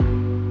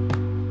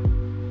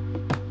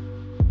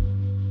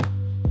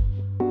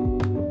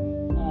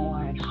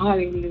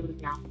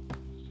Hallelujah.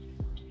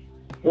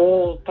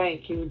 Oh,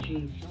 thank you,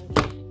 Jesus.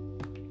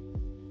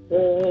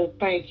 Oh,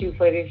 thank you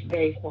for this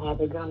day,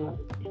 Father God.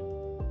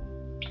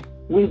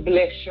 We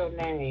bless your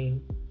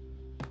name.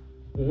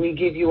 We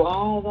give you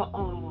all the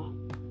honor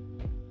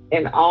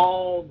and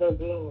all the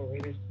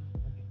glory this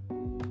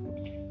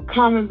morning.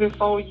 Coming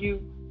before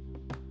you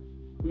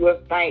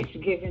with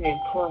thanksgiving and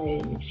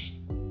praise.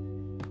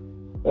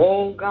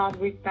 Oh, God,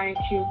 we thank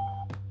you.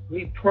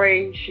 We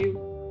praise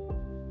you.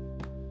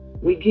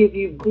 We give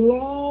you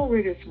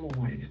glory this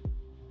morning.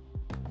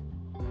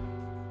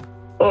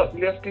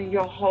 Uplifting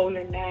your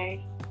holy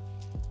name.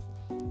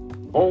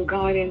 Oh,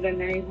 God, in the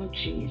name of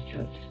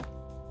Jesus.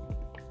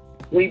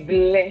 We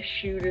bless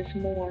you this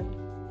morning.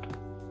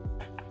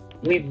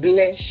 We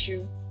bless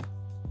you.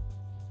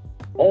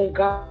 Oh,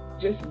 God,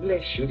 just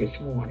bless you this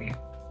morning.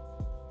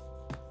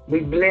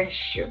 We bless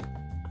you.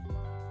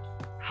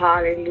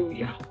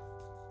 Hallelujah.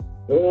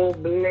 Oh,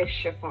 bless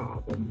you,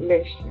 Father.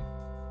 Bless you.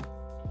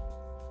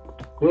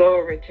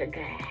 Glory to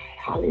God.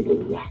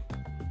 Hallelujah.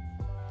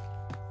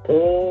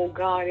 Oh,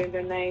 God, in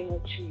the name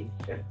of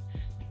Jesus.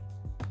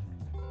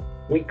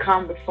 We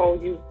come before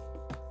you.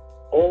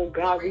 Oh,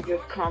 God, we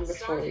just come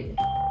before you.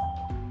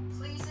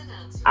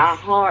 Our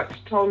hearts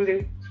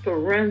totally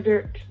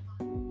surrendered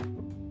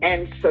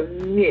and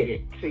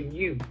submitted to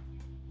you.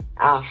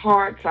 Our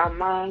hearts, our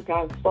minds,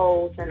 our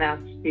souls, and our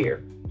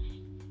spirits.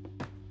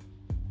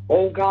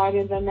 Oh, God,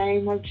 in the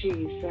name of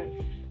Jesus.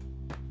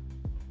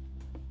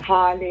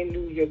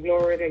 Hallelujah.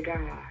 Glory to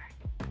God.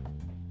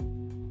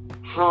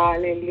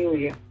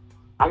 Hallelujah.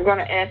 I'm going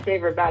to ask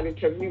everybody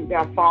to mute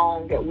their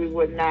phone that we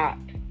would not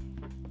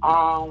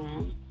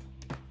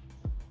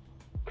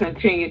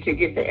continue to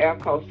get the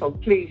echo. So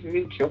please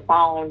mute your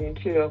phone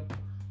until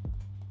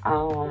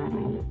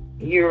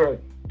you're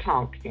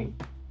talking.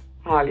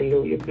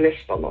 Hallelujah. Bless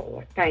the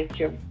Lord. Thank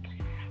you.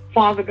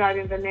 Father God,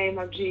 in the name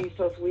of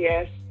Jesus, we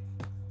ask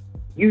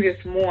you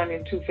this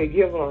morning to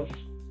forgive us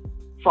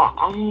for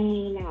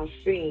all our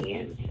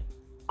sins,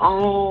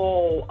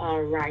 all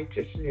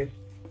unrighteousness,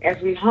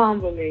 as we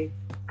humbly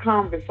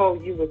come before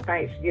you with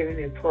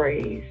thanksgiving and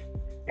praise,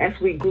 as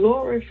we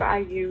glorify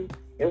you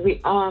and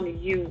we honor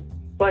you.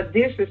 But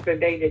this is the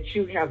day that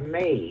you have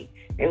made,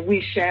 and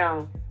we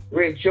shall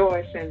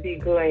rejoice and be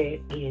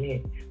glad in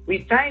it.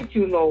 We thank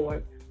you,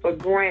 Lord, for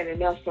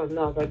granting us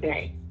another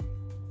day.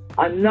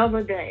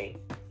 Another day,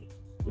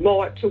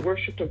 Lord, to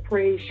worship, to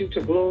praise you,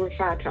 to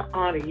glorify, to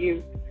honor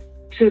you,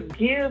 to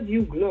give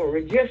you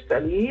glory, just to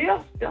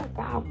lift up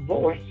our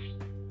voice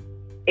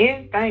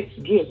in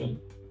thanksgiving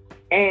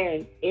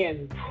and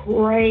in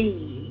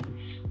praise.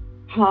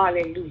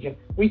 Hallelujah.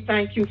 We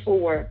thank you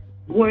for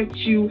what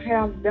you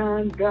have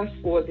done thus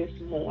for this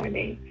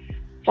morning.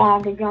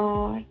 Father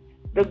God,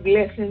 the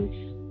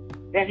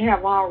blessings that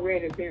have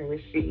already been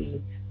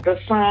received, the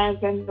signs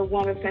and the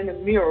wonders and the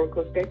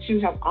miracles that you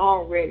have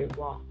already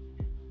wrought.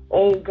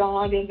 Oh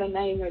God, in the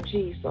name of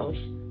Jesus,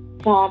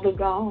 Father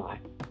God,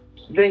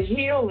 the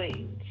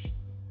healings,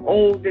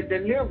 oh, the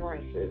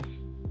deliverances,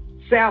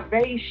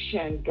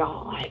 salvation,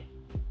 God.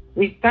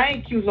 We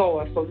thank you,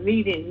 Lord, for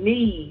meeting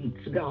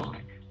needs, God.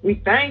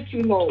 We thank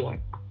you, Lord,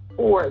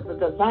 for the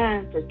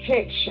divine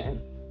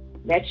protection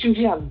that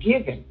you have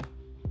given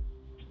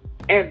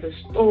and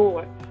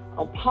bestowed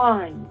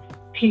upon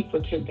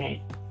people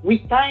today.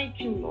 We thank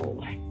you,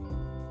 Lord,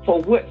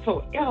 for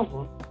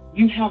whatsoever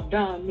you have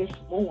done this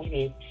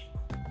morning.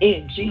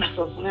 In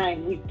Jesus'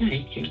 name, we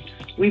thank you.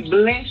 We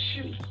bless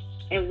you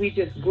and we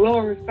just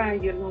glorify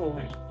you,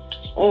 Lord,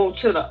 oh,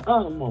 to the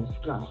uttermost,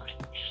 God.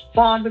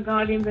 Father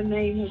God, in the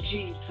name of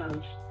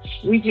Jesus,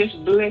 we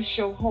just bless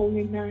your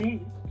holy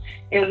name.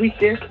 And we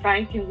just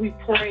thank and we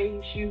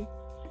praise you.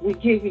 We're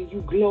giving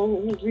you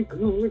glory,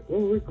 glory,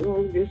 glory,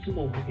 glory this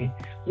morning.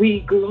 We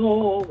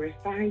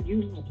glorify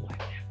you,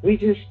 Lord. We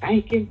just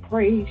thank and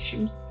praise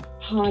you.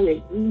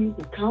 Hallelujah,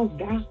 because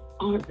thou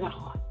art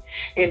God.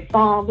 And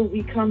Father,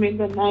 we come in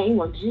the name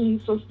of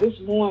Jesus this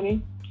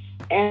morning,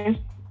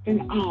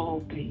 asking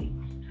all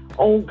things.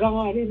 Oh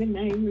God, in the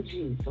name of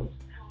Jesus.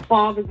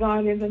 Father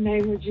God, in the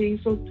name of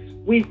Jesus,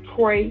 we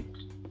pray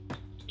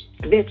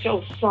that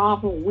your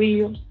sovereign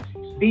will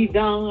be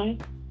done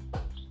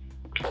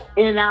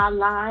in our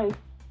lives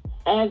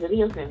as it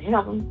is in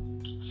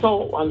heaven.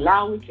 So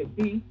allow it to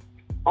be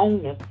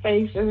on the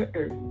face of the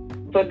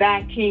earth. For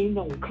thy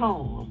kingdom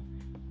come.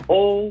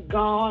 Oh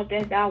God,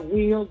 that thy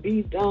will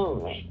be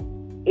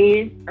done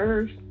in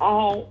earth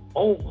all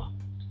over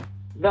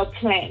the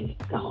planet,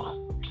 God.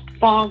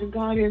 Father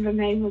God, in the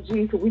name of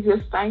Jesus, we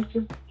just thank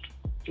you.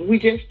 We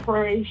just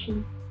praise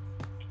you.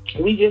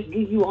 We just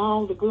give you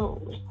all the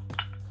glory.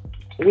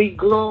 We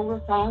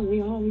glorify,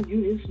 we honor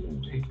you this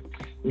morning.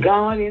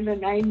 God, in the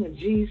name of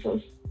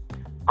Jesus,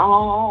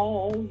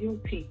 all your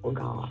people,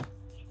 God.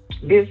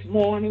 This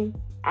morning,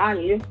 I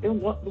lift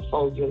them up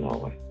before you,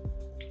 Lord.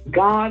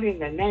 God, in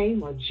the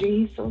name of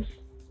Jesus,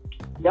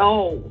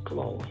 those,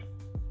 Lord,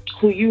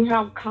 who you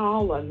have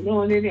called,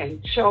 anointed,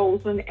 and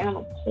chosen, and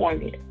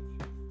appointed.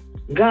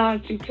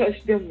 God, you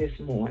touch them this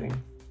morning.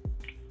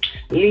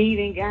 Lead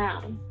and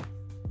guide them.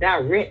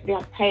 Direct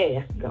their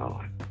path,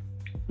 God.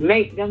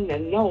 Make them to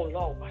know,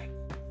 Lord,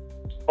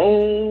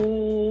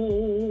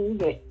 oh,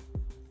 the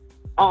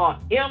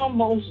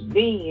innermost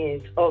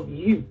beings of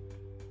you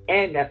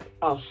and the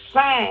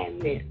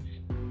assignments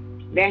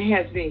that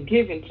has been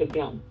given to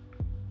them.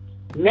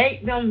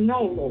 Make them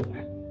know,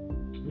 Lord,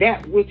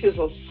 that which is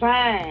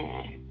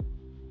assigned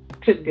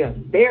to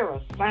them, their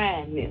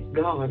assignments,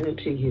 God,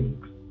 unto you.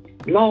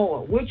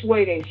 Lord, which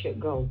way they should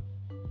go.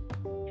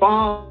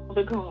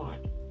 Father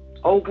God,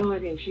 oh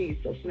God, in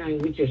Jesus' name,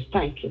 we just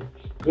thank you.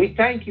 We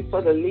thank you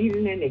for the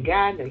leading and the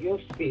guiding of your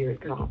spirit,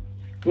 God.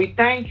 We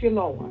thank you,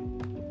 Lord,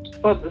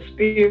 for the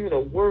spirit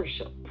of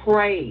worship,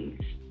 praise.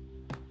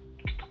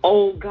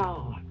 Oh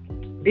God,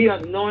 the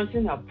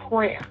anointing of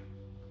prayer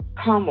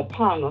come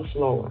upon us,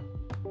 Lord.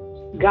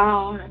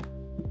 God,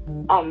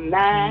 a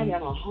mind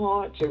and a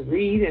heart to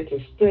read and to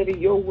study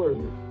your word.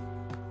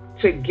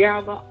 To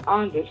gather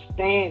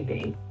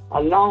understanding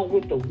along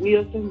with the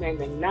wisdom and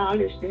the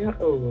knowledge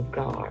thereof,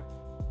 God.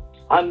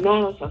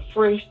 Anoint us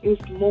afresh this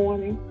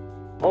morning,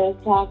 oh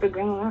Father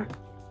God,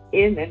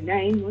 in the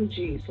name of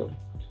Jesus.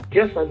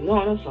 Just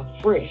anoint us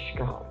afresh,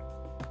 God,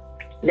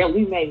 that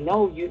we may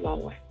know you,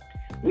 Lord.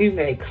 We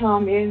may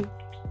come in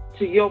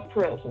to your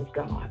presence,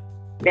 God.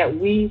 That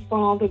we,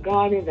 Father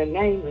God, in the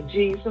name of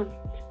Jesus,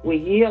 we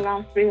yield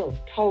ourselves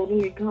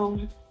totally,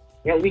 God,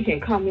 that we can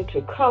come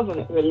into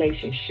covenant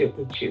relationship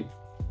with you.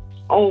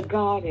 Oh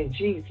God, in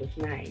Jesus'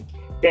 name,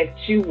 that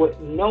you would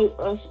know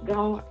us,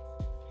 God,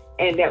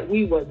 and that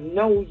we would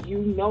know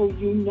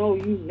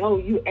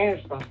you as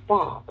the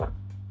Father.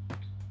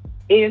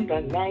 In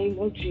the name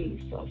of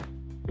Jesus,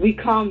 we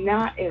come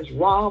not as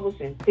robbers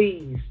and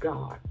thieves,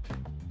 God.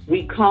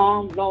 We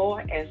come,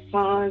 Lord, as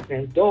sons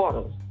and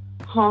daughters,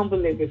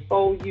 humbly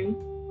before you,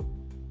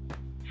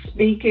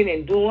 speaking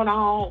and doing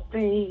all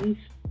things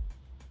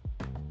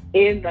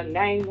in the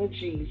name of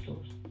Jesus.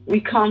 We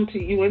come to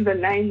you in the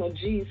name of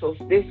Jesus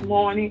this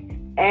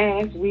morning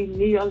as we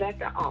kneel at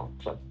the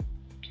altar.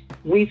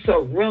 We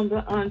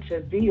surrender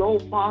unto thee, O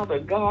Father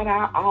God,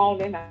 our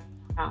all and our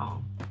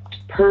all.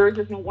 Purge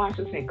us and wash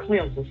us and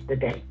cleanse us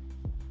today.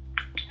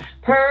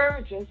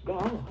 Purge us,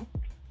 God.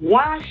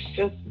 Wash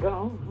us,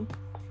 God,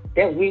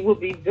 that we will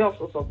be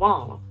vessels of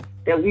honor,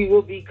 that we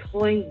will be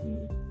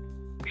clean,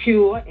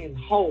 pure, and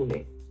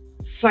holy,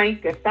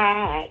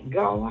 sanctified,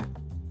 God.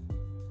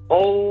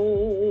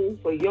 Oh,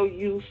 for your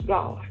use,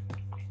 God.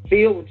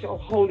 Filled with your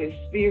Holy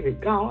Spirit,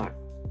 God.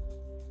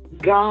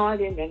 God,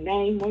 in the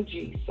name of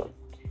Jesus,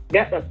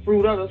 that the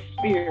fruit of the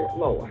Spirit,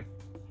 Lord,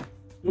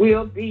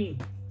 will be,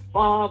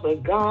 Father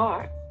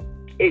God,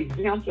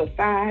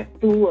 exemplified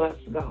through us,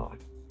 God,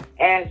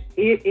 as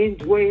it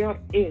indwells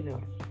in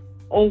us.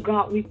 Oh,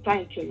 God, we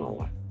thank you,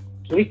 Lord.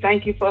 We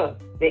thank you for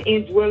the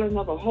indwelling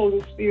of the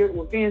Holy Spirit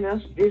within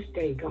us this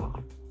day,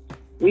 God.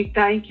 We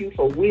thank you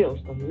for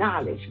wisdom,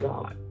 knowledge,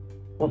 God.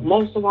 But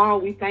most of all,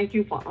 we thank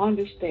you for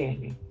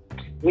understanding.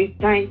 We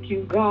thank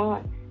you,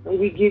 God, and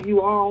we give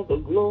you all the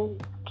glory,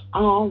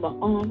 all the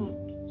honor,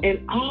 and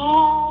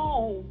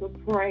all the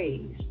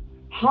praise.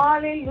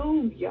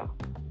 Hallelujah.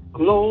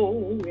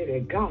 Glory to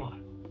God.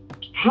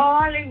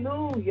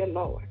 Hallelujah,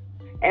 Lord.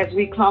 As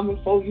we come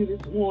before you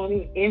this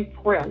morning in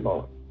prayer,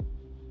 Lord,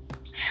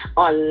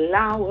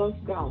 allow us,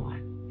 God,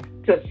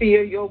 to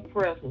feel your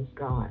presence,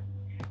 God,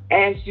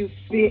 as you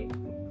sit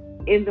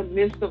in the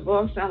midst of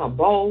us and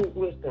abode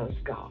with us,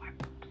 God.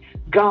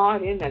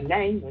 God, in the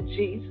name of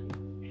Jesus,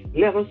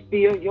 let us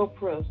feel your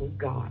presence,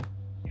 God.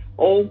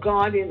 Oh,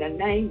 God, in the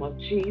name of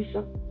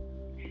Jesus,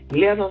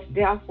 let us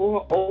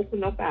therefore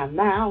open up our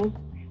mouths,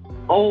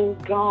 oh,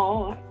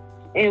 God,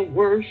 and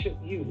worship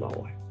you,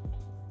 Lord.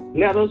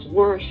 Let us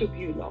worship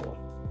you, Lord.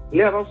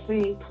 Let us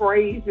sing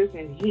praises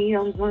and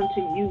hymns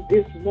unto you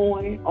this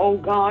morning, oh,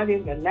 God,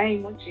 in the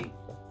name of Jesus,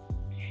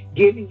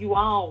 giving you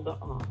all the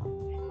honor,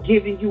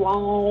 giving you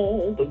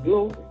all the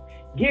glory,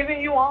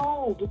 giving you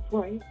all the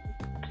praise,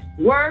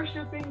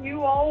 worshiping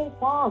you, oh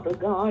Father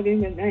God,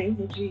 in the name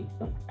of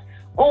Jesus.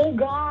 Oh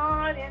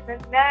God, in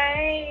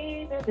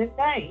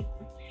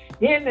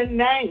the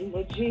name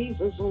of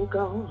Jesus, oh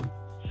God.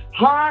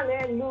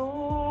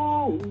 Hallelujah.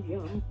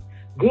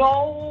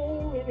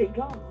 Glory to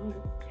God.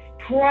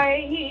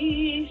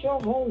 Praise your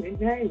holy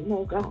name,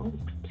 oh God.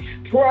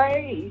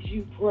 Praise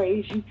you,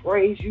 praise you,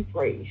 praise you,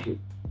 praise you.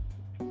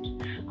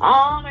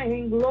 Honor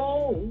and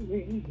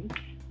glory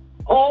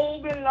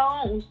all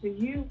belongs to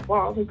you,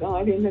 Father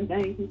God, in the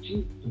name of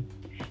Jesus.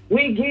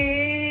 We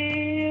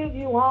give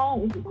you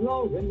all the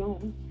glory,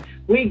 Lord.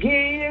 We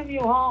give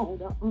you all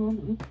the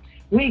honor.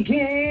 We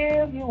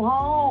give you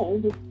all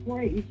the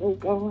praise, oh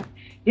God,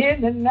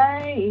 in the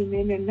name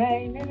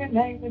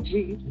of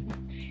Jesus.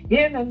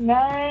 In the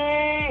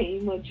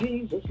name of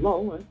Jesus,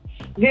 Lord,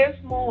 this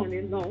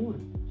morning, Lord,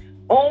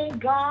 oh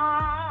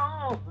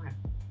God,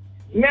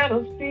 let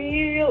us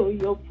feel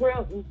your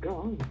presence,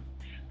 God.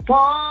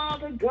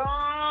 Father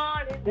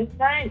God, in the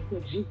name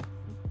of Jesus,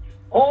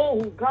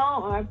 oh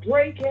God,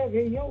 break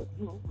every yoke,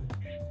 Lord.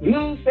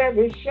 Loose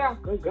every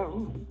shackle,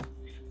 God.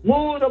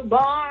 Move the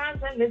bars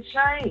and the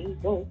chains,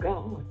 oh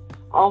God,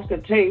 off the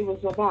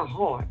tables of our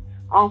heart,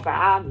 off of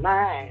our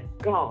minds,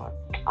 God.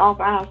 off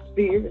our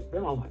spirit,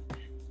 God.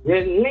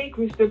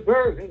 Relinquish the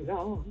burden,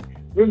 God.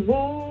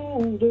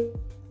 Remove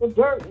the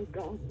burden,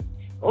 God.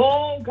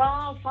 Oh,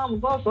 God, some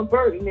of us are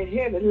burdened and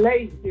heavy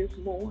laden this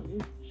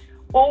morning.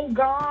 Oh,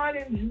 God,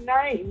 in the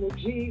name of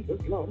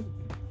Jesus, Lord.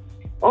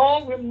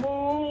 Oh,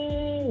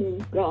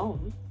 remove,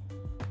 God.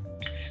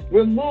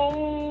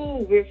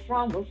 Remove it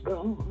from us,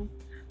 God.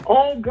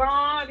 Oh,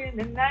 God, in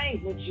the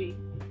name of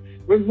Jesus.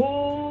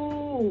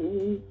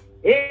 Remove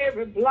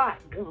every blot,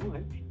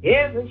 God.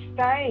 Every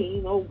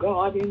stain, oh,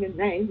 God, in the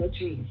name of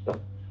Jesus.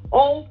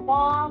 Oh,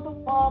 Father,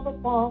 Father,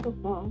 Father,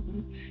 Father.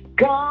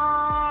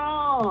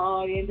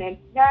 God, in the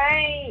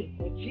name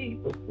of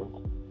Jesus,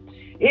 Lord.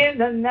 In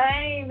the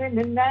name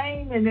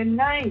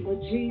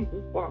of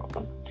Jesus,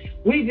 Father.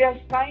 We just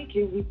thank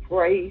you, we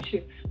praise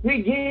you.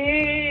 We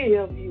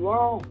give you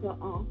all the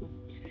honor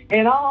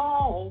and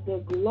all the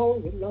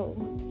glory,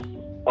 Lord.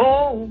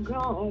 Oh,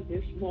 God,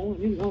 this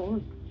morning,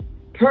 Lord,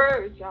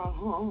 purge our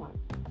hearts,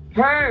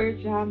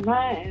 purge our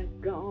minds,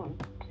 God.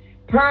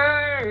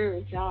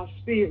 Purge our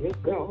spirit,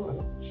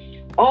 God.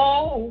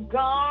 Oh,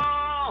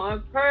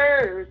 God,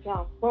 purge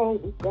our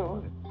souls,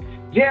 God.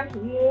 Just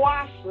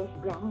wash us,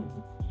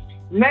 God.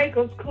 Make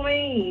us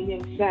clean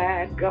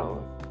inside,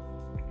 God.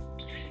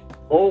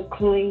 Oh,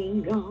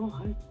 clean,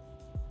 God.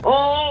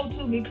 Oh,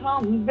 to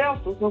become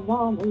vessels of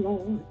honor,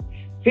 Lord.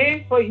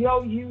 Fit for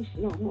your use,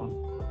 Lord.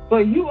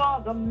 For you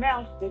are the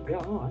master,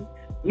 God.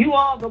 You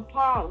are the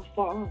potter,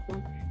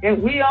 Father.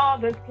 And we are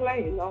the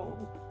clay, Lord.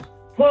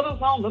 Put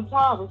us on the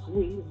potter's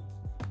wheel.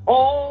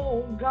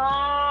 Oh,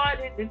 God,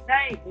 in the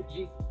name of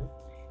Jesus.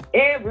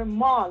 Every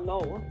mark,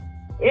 Lord.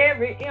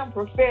 Every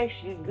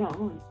imperfection,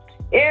 God.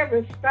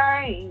 Every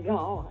stain,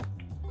 God.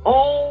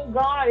 Oh,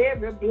 God,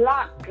 every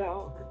block,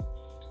 God.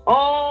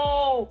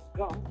 Oh,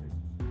 God.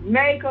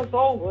 Make us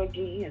over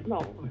again,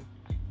 Lord.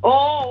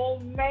 Oh,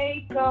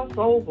 make us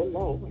over,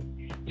 Lord.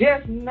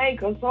 Just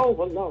make us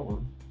over,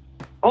 Lord.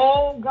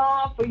 Oh,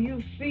 God, for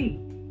you see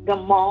the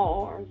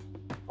marks.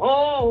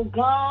 Oh,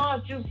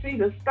 God, you see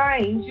the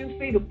stains. You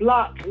see the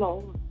blocks,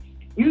 Lord.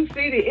 You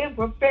see the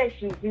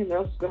imperfections in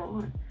us,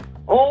 God.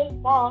 Oh,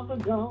 Father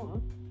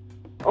God.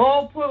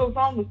 Oh, put us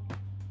on the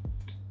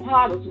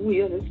potter's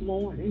wheel this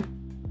morning.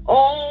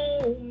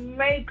 Oh,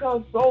 make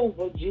us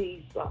over,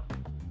 Jesus.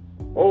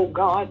 Oh,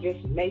 God,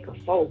 just make us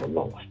over,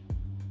 Lord.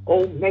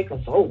 Oh, make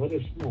us over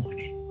this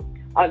morning.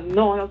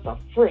 Anoint us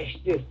afresh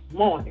this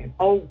morning.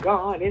 Oh,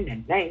 God, in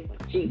the name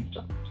of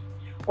Jesus.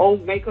 Oh,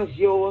 make us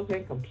yours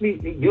and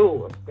completely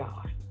yours,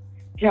 God.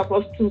 Help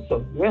us to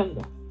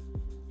surrender.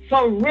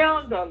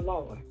 Surrender,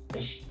 Lord.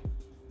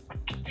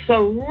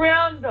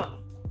 Surrender.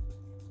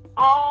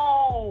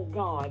 Oh,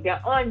 God, the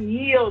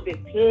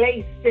unyielded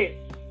places,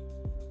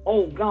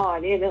 oh,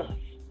 God, in us.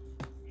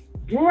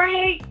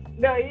 Break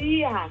the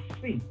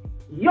EIC,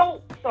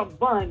 yokes of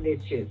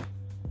bondages,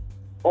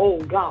 oh,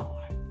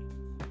 God.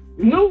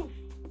 Loose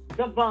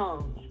the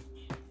bonds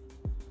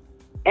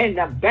and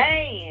the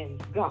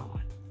bands, God,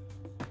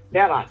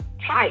 that are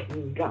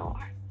tightened,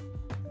 God.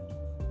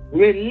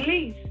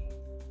 Release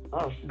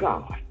us,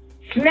 God.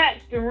 Snatch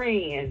the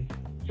reins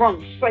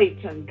from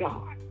Satan,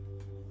 God.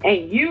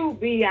 And you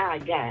be our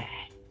guide.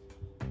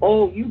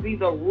 Oh, you be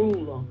the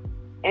ruler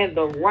and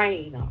the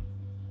reigner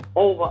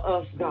over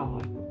us,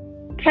 God.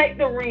 Take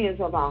the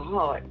reins of our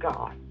heart,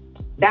 God.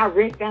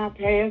 Direct our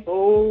path,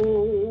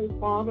 oh,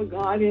 Father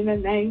God, in the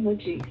name of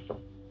Jesus.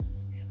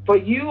 For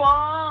you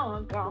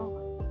are,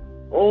 God,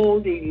 oh,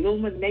 the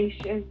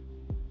illumination,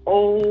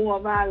 oh,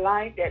 of our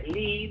life that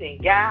lead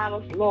and guide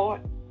us,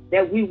 Lord,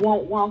 that we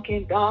won't walk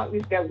in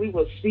darkness, that we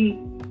will see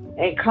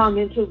and come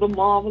into the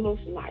marvelous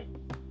light.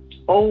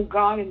 Oh,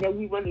 God, and that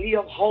we will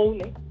live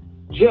holy,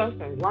 just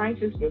and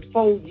righteous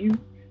before you,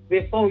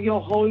 before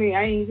your holy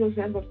angels,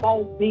 and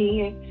before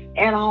men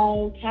at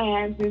all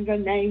times in the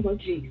name of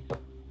Jesus.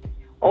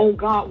 Oh,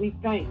 God, we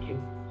thank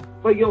you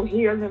for your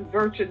healing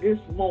virtue this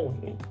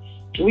morning.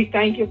 We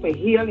thank you for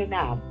healing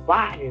our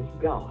bodies,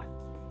 God.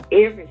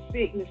 Every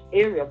sickness,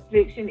 every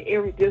affliction,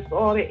 every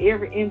disorder,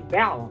 every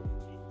imbalance,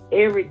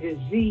 every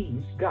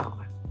disease,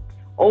 God.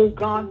 Oh,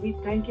 God, we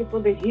thank you for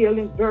the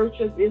healing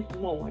virtue this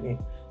morning.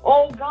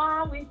 Oh,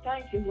 God, we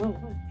thank you,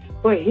 Lord,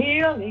 for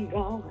healing,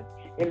 God,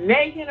 and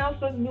making us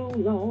anew,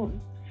 Lord.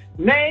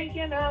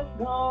 Making us,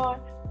 God,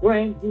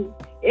 brand new.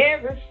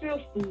 Every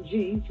system,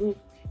 Jesus,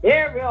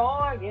 every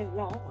organ,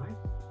 Lord.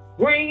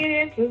 Bring it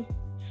into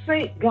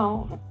sync,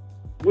 God,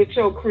 with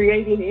your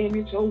created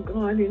image, oh,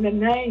 God, in the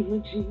name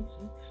of Jesus.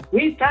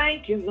 We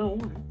thank you,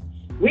 Lord.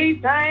 We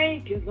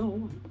thank you,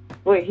 Lord,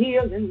 for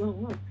healing,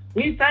 Lord.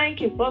 We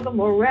thank you for the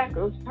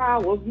miraculous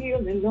power of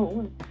healing,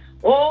 Lord.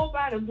 Oh,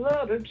 by the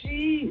blood of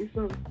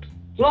Jesus,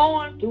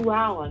 flowing through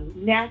our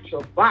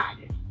natural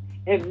bodies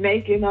and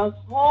making us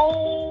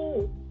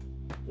whole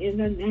in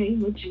the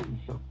name of Jesus.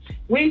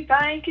 We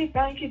thank you,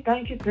 thank you,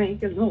 thank you,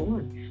 thank you,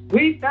 Lord.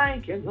 We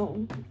thank you,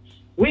 Lord.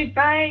 We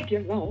thank you,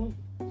 Lord,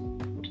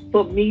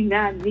 for meeting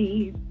our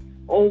needs,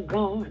 oh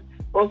God,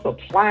 for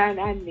supplying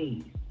our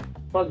needs.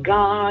 For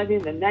God,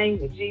 in the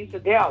name of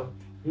Jesus, there are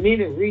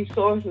many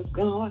resources,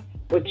 God,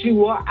 but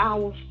you are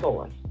our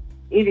source.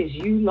 It is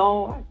you,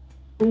 Lord,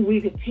 who we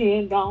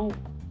depend on.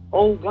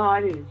 Oh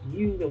God, it is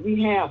you that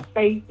we have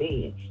faith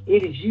in.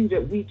 It is you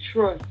that we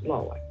trust,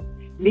 Lord.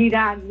 Meet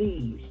our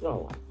needs,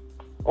 Lord.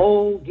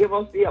 Oh, give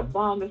us the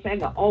abundance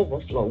and the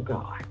overflow,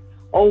 God.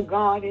 Oh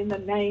God, in the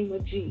name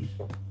of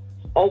Jesus,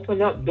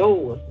 open up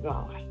doors,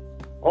 God.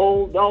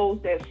 Oh, those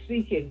that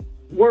seeking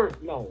work,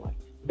 Lord.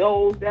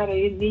 Those that are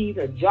in need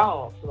of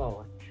jobs,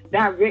 Lord.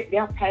 Direct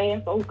their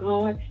path, oh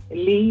God, and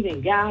lead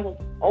and guide them.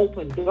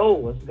 Open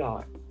doors,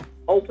 God.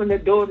 Open the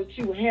door that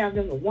you have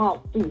them to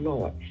walk through,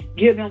 Lord.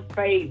 Give them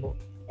favor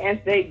as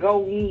they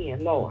go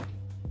in, Lord.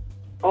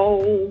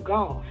 Oh,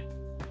 God,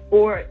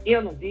 for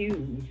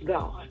interviews,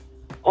 God.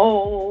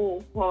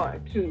 Oh, for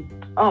to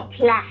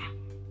apply,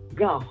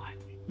 God.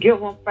 Give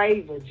them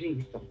favor,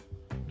 Jesus.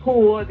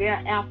 Pour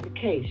their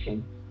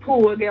application.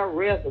 Pour their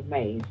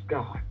resumes,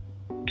 God.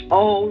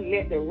 Oh,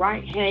 let the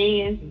right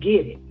hands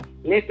get it.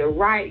 Let the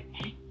right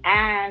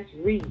eyes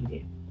read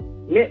it.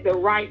 Let the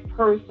right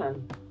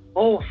person,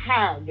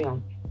 hire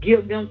them.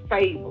 Give them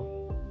favor.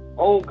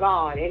 Oh,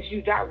 God, as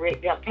you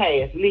direct their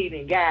path, lead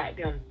and guide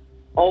them,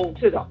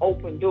 to the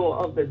open door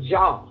of the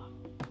job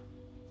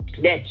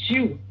that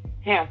you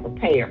have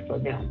prepared for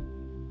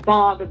them.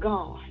 Father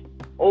God,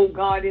 oh,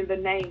 God, in the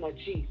name of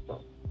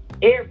Jesus,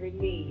 every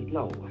need,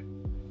 Lord.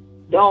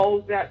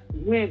 Those that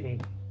women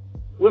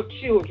with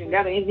children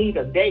that are in need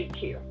of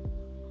daycare,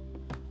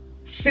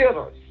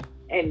 sitters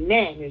and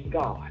nannies,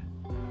 God.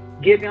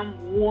 Give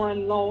them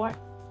one, Lord,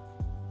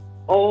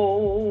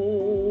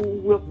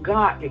 with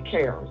godly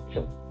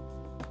character.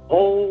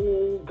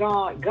 Oh,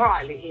 God,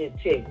 godly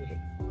integrity.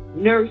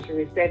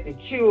 Nurseries that the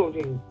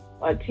children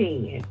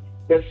attend.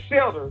 The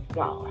sitters,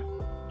 God.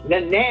 The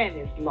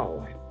nannies,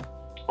 Lord.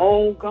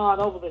 Oh, God,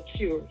 over the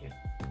children.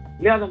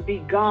 Let them be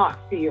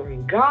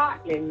God-fearing,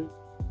 godly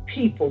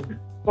people,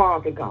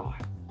 Father God.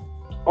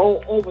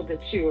 Oh, over the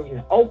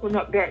children. Open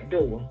up that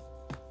door.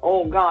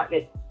 Oh, God,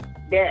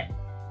 that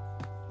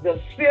the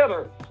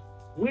sitters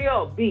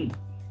will be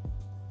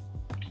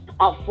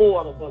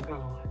affordable,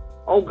 God.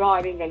 Oh,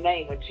 God, in the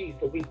name of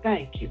Jesus, we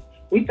thank you.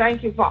 We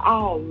thank you for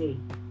all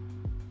needs.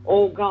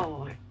 Oh,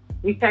 God,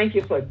 we thank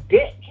you for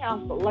debt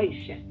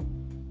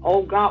cancellation.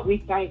 Oh, God,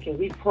 we thank you.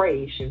 We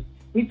praise you.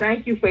 We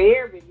thank you for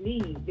every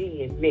need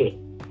being met.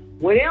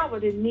 Whatever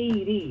the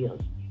need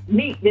is,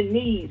 meet the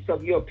needs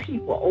of your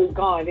people, oh,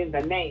 God, in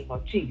the name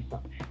of Jesus.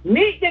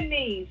 Meet the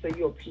needs of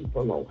your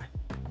people, Lord.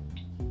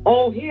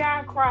 Oh, hear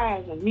our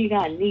cries and meet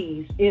our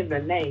needs in the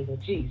name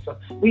of Jesus.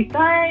 We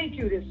thank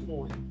you this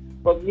morning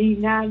for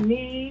meeting our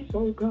needs,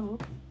 oh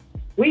God.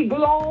 We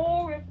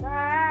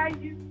glorify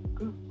you,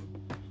 God,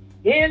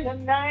 in the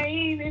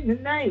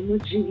name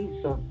of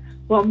Jesus,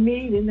 for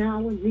meeting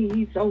our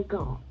needs, oh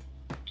God.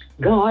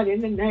 God,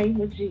 in the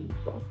name of Jesus.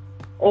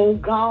 Oh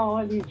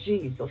God, in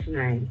Jesus'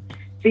 name.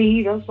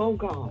 Feed us, oh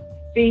God.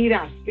 Feed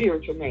our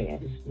spiritual man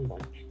this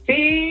morning.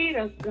 Feed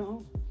us,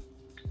 God,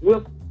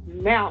 with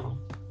manna.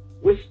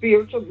 With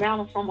spiritual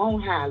manna from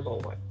on high,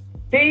 Lord.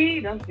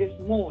 Feed us this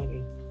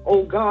morning,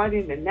 oh God,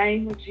 in the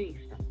name of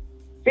Jesus.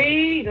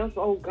 Feed us,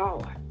 oh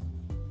God.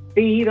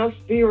 Feed us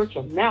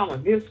spiritual manna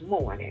this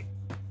morning,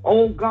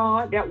 oh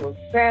God, that will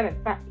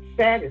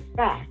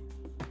satisfy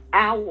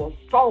our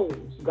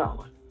souls,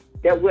 God,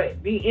 that will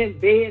be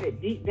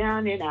embedded deep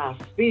down in our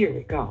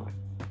spirit, God.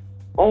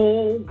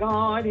 Oh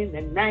God, in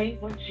the name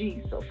of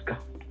Jesus, God.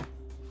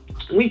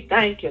 We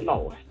thank you,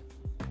 Lord,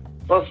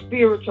 for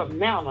spiritual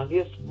manna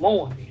this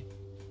morning.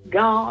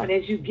 God,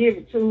 as you give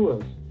it to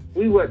us,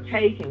 we will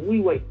take and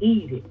we will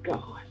eat it,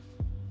 God.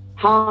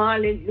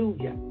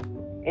 Hallelujah.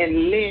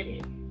 And let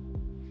it,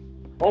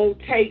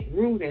 take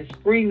root and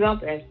spring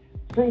up as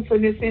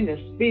fruitfulness in the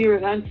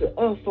spirit unto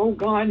us, oh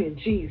God, in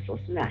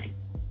Jesus' name.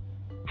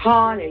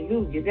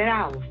 Hallelujah. That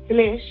our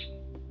flesh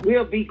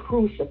will be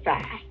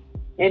crucified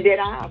and that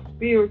our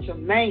spiritual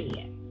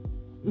man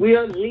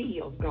will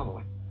live,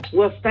 God.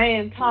 Will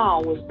stand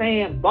tall, will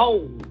stand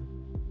bold.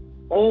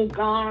 Oh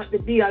God, to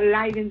be a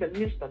light in the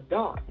midst of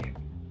darkness,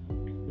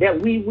 that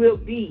we will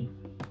be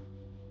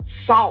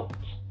salt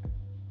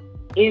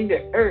in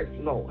the earth,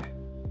 Lord,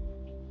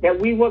 that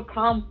we will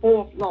come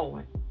forth,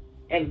 Lord,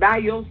 and by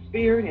your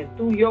spirit and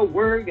through your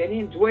word that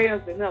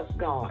indwells in us,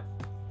 God,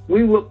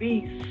 we will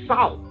be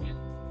salt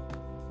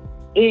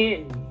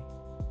in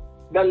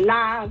the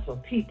lives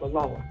of people,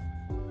 Lord.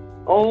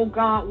 Oh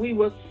God, we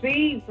will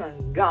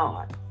season,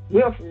 God,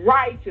 with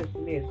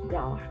righteousness,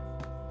 God.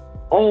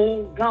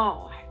 Oh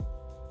God,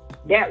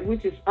 that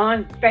which is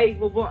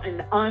unfavorable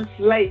and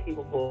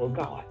unslavable,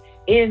 God,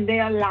 in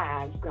their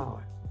lives,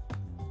 God.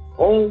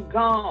 Oh,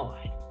 God,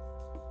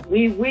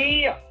 we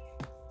will,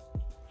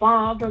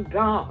 Father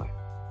God,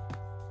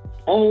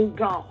 oh,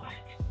 God,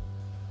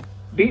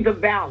 be the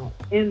balance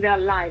in their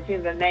life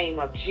in the name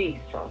of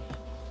Jesus.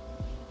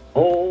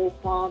 Oh,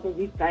 Father,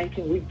 we thank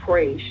and we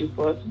praise you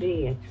for us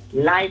being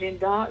light in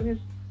darkness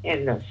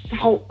and the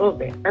salt of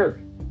the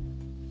earth.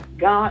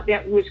 God,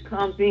 that which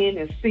comes in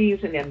and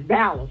season and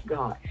balance,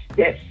 God,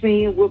 that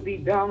sin will be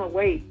done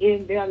away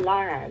in their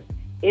lives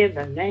in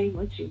the name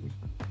of Jesus.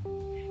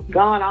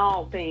 God,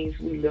 all things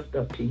we lift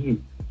up to you.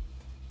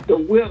 the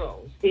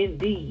widows,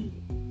 indeed,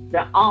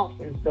 the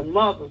orphans, the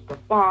mothers, the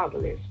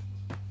fatherless,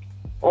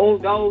 oh,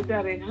 those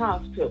that are in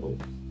hospitals,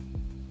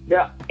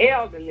 the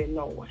elderly,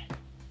 Lord,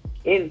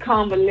 in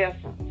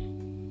convalescence.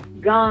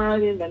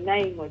 God, in the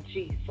name of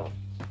Jesus,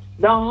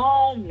 the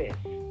homeless,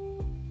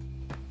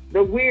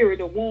 the weary,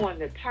 the worn,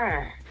 the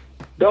tired,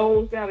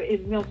 those that are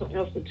in mental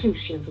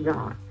institutions,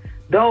 God,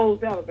 those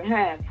that are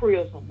behind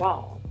prison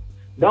bars,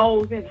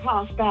 those in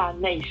hostile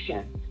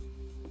nations,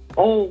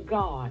 oh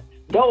God,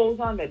 those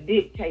under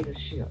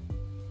dictatorship,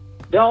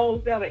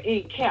 those that are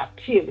in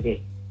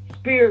captivity,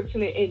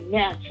 spiritually and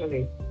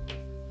naturally,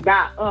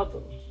 by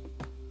others.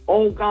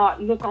 Oh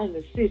God, look on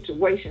the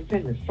situations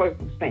and the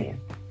circumstance.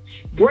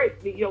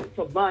 Break the yokes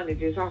of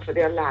bondages off of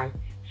their life.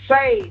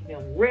 Save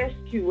them.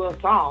 Rescue us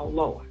all,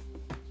 Lord.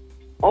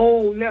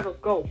 Oh, let us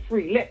go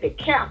free. Let the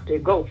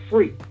captive go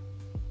free.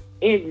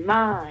 In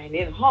mind,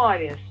 in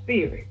heart, and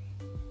spirit.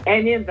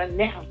 And in the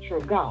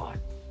natural, God,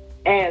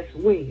 as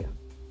well.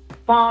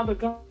 Father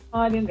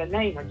God, in the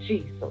name of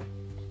Jesus,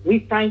 we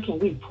thank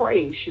and we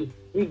praise you.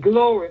 We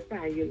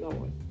glorify you,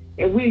 Lord.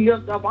 And we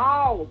lift up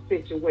all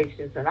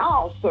situations and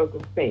all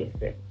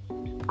circumstances,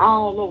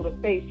 all over the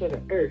face of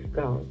the earth,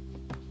 God.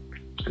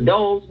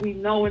 Those we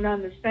know and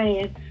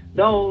understand,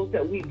 those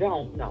that we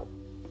don't know.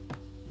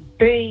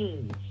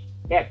 Things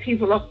that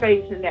people are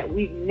facing that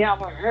we've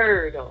never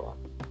heard of.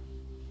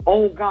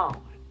 Oh God,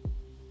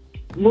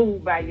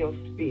 move by your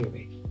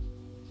spirit.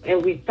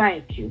 And we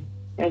thank you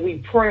and we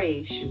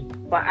praise you.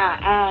 For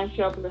our eyes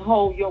shall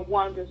behold your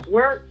wondrous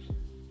works,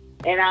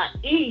 and our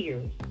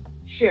ears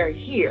shall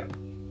hear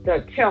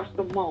the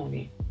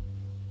testimony,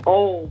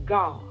 oh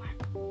God,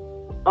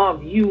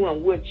 of you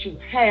and what you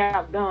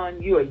have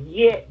done, you are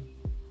yet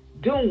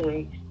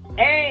doing,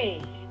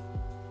 and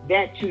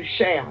that you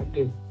shall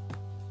do.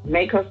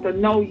 Make us to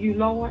know you,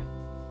 Lord.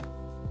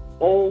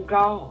 Oh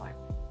God,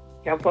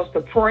 help us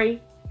to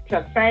pray,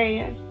 to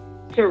fast,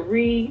 to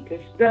read, to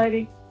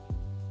study.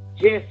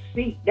 Just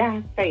seek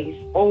thy face,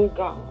 oh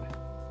God,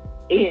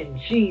 in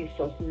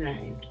Jesus'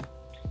 name.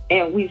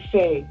 And we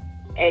say,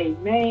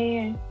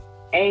 amen,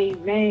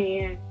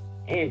 amen,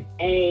 and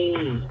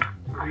amen.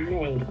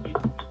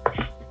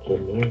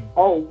 Amen.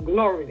 Oh,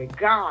 glory to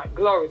God,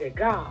 glory to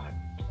God.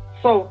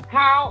 So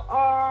how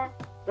are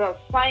the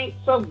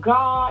saints of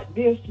God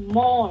this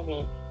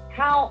morning?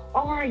 How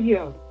are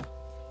you?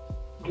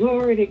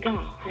 Glory to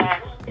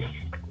God.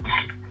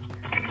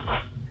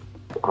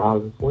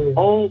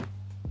 Oh,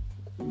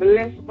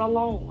 bless the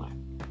Lord.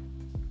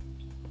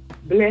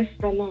 Bless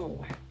the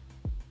Lord.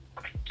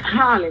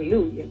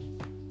 Hallelujah.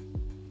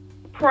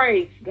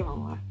 Praise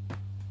God.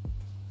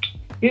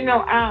 You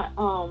know, I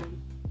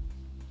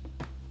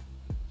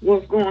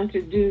was going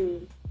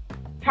to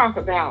talk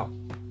about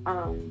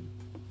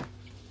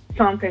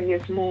something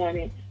this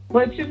morning.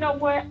 But you know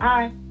what?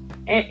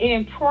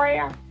 In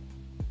prayer,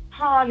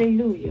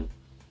 hallelujah,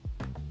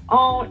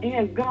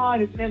 as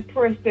God has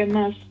impressed in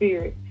my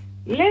spirit,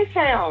 let's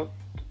have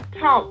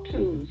Talk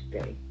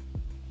Tuesday.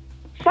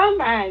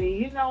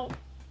 Somebody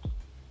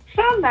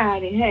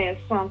has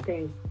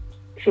something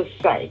to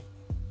say.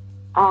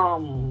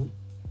 So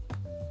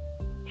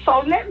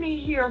let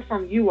me hear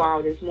from you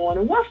all this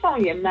morning. What's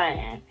on your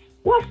mind?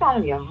 What's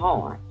on your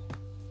heart?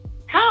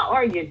 How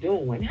are you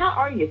doing? How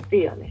are you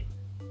feeling?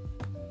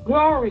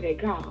 Glory to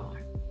God.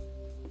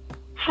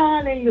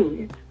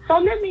 Hallelujah. So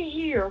let me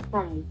hear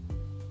from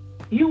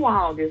you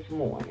all this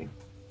morning.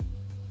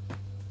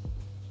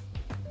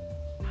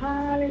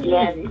 Hallelujah.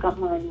 Yes, good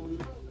morning.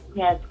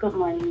 Yes, good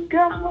morning.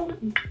 Good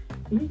morning.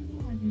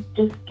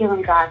 Just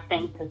giving God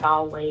thanks as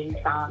always.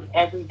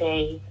 Every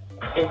day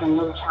is a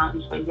new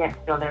challenge, but yet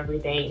still every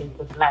day is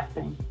a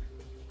blessing.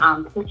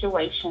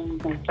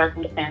 Situations and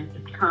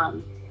circumstances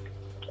come.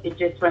 It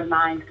just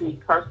reminds me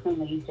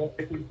personally just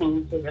to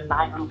continue to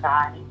rely on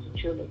God and to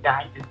truly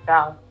guide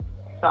yourself.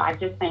 So I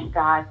just thank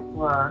God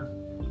for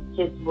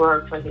his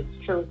word, for his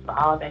truth, for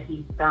all that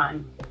he's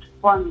done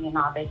for me and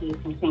all that he's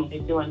continued to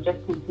do, and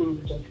just continue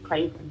to just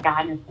pray for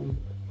guidance and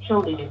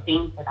truly the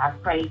things that I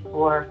prayed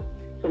for,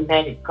 to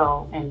let it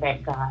go and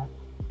let God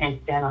and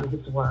stand on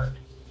his word.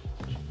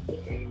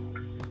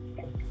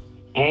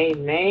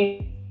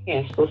 Amen.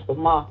 Sister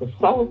Martha,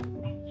 so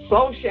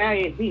shall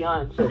it be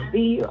unto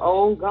thee,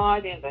 oh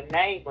God, in the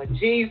name of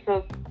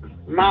Jesus,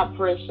 my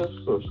precious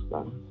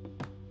sister.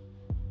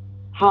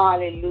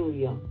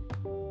 Hallelujah.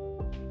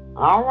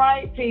 All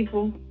right,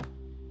 people.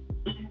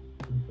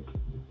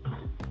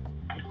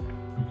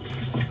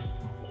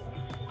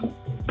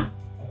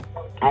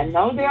 I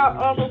know there are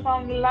others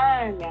on the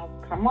line now.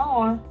 Come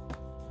on.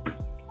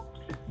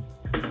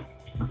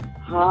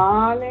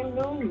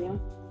 Hallelujah.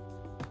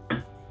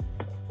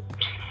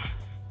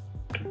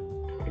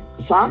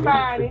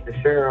 Somebody.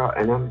 Sister Cheryl,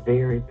 and I'm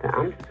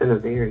just in a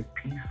very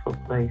peaceful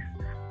place.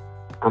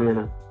 I'm in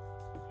a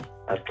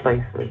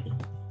place of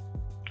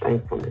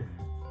thankfulness.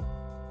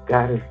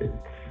 God has been,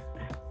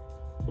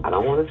 I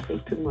don't want to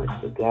speak too much,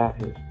 but God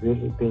has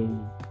really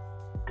been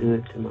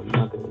good to my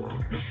mother and I.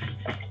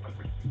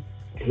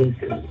 He's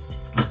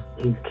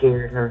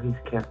carried her,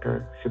 he's kept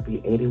her. She'll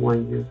be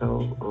 81 years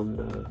old on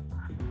the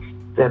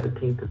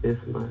 17th of this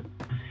month.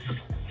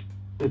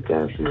 We've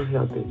got a few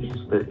health issues,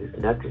 but it's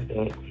nothing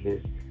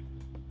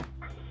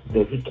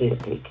that he can't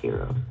take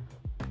care of.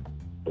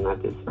 And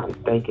I'm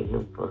thanking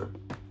him for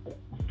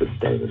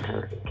sustaining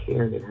her and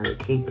caring her and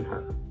keeping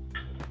her.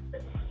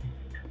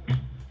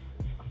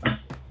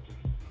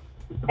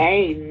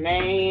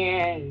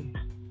 Amen.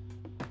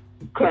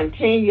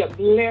 Continue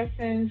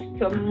blessings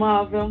to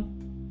Mother.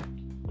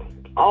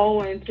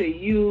 And to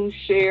you,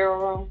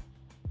 Cheryl.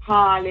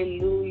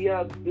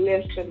 Hallelujah.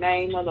 Bless the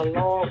name of the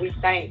Lord. We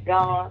thank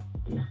God.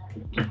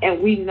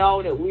 And we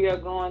know that we are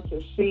going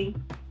to see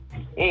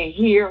and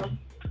hear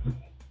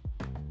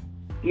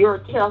your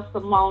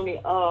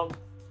testimony of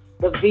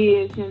the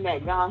vision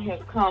that God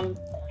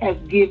has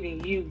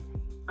given you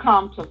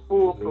come to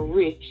full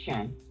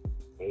fruition.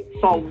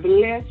 So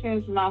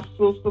blessings, my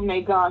sister.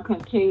 May God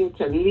continue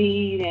to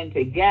lead and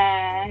to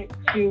guide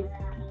you.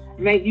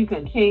 May you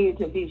continue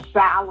to be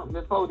silent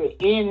before the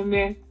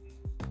enemy.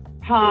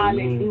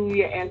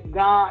 Hallelujah. As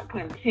God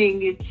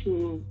continue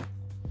to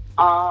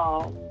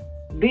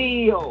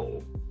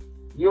build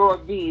your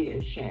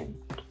vision.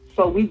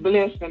 So we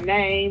bless the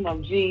name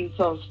of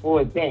Jesus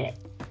for that.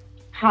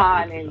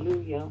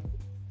 Hallelujah.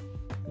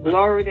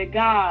 Glory to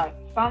God.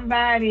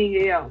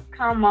 Somebody else.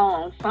 Come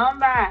on,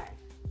 somebody.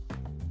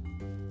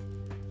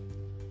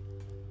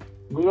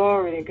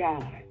 Glory to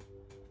God.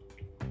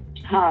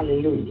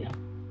 Hallelujah.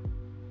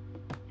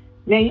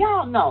 Now,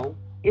 y'all know,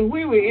 if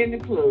we were in the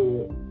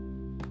club,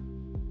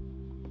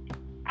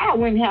 I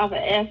wouldn't have to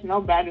ask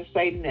nobody to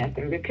say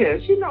nothing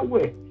because, you know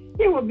what?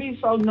 It would be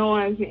so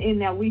noisy in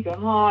there we could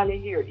hardly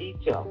hear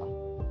each other.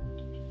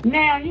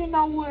 Now, you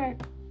know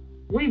what?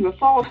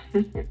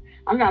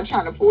 I'm not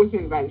trying to force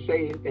anybody to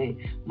say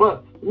anything,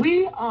 but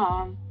we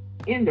are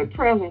in the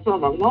presence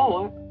of the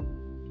Lord,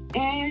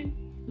 and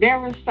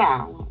there is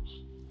silence.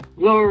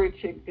 Glory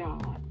to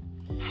God.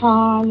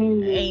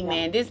 Hallelujah.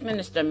 Amen. This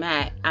Minister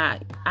Matt,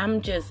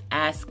 I'm just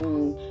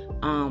asking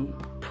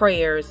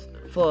prayers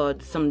for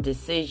some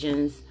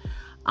decisions,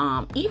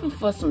 even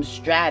for some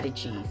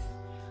strategies,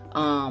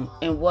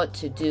 and what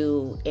to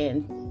do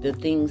and the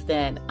things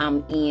that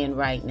I'm in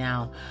right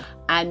now.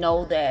 I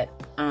know that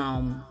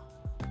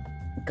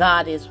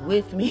God is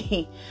with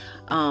me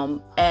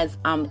as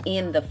I'm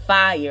in the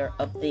fire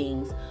of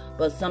things,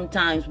 but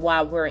sometimes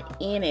while we're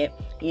in it,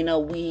 you know,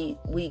 we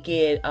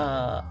get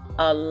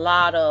a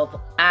lot of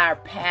our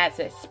past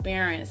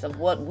experience of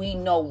what we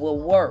know will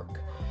work.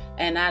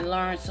 And I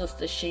learned,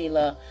 Sister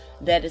Sheila,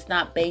 that it's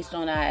not based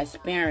on our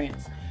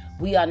experience.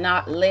 We are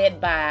not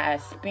led by our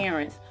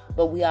experience,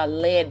 but we are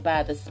led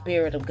by the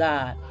Spirit of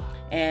God.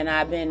 And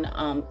I've been,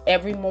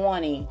 every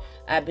morning,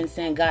 I've been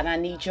saying, God, I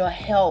need your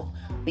help,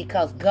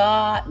 because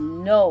God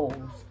knows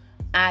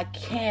I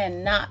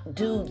cannot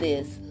do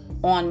this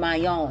on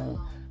my own.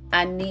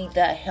 I need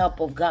the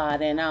help of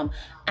God. And I'm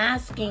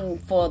asking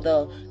for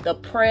the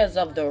prayers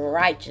of the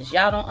righteous.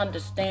 Y'all don't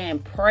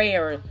understand.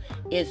 Prayer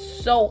is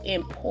so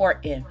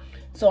important.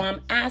 So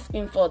I'm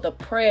asking for the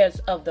prayers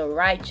of the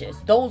righteous.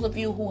 Those of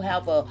you who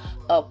have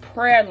a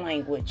prayer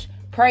language,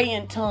 pray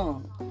in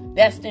tongues.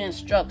 That's the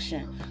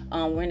instruction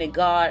when it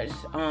regards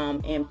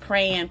in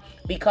praying.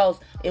 Because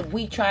if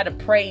we try to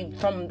pray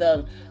from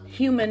the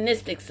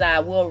humanistic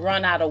side, we'll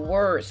run out of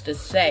words to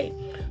say.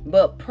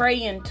 But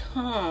pray in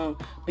tongue,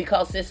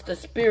 because it's the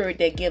Spirit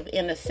that give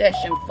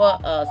intercession for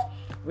us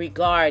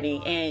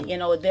regarding. And you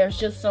know, there's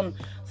just some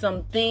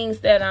things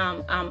that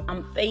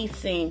I'm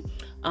facing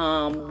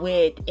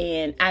with,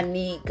 and I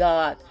need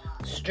God's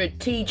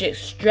strategic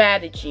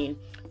strategy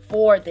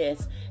for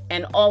this.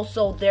 And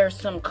also there's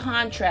some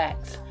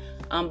contracts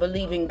I'm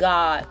believing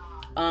God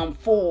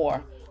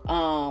for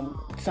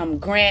some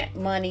grant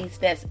monies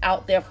that's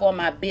out there for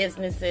my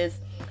businesses.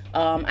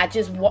 I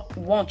just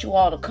want you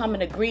all to come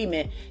in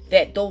agreement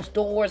that those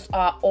doors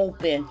are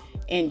open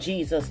in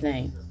Jesus'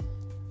 name.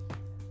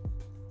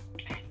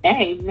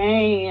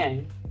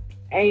 Amen.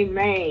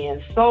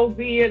 Amen. So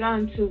be it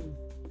unto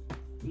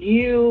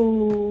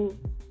you,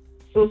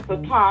 Sister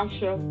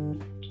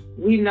Tasha.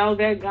 We know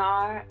that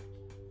God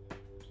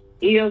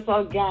is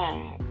our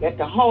guide, that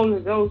the Holy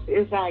Ghost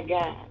is our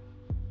guide,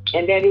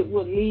 and that it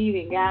will lead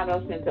and guide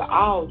us into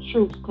all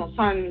truth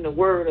concerning the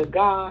Word of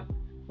God,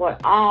 but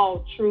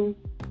all truth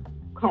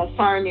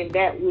concerning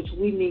that which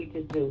we need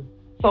to do.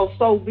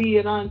 So be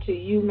it unto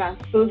you, my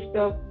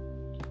sister.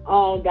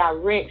 All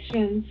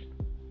directions,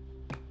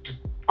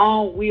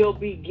 all will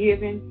be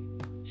given.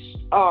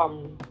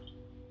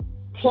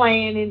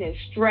 Planning and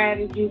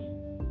strategies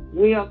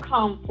will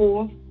come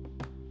forth,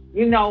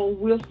 you know,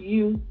 with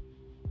you.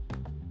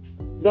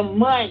 The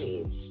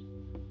monies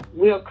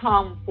will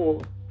come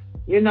forth.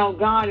 You know,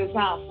 God is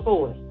our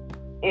source,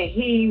 and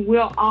He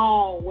will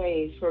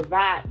always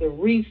provide the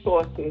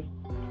resources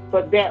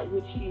for that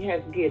which He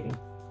has given.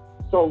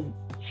 So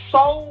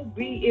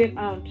be it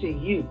unto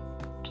you.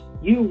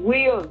 You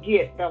will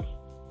get the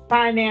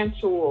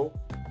financial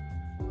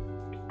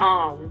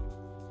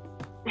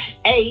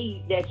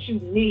aid that you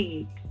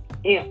need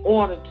in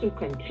order to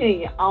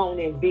continue on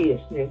in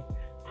business.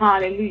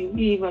 Hallelujah.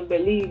 We even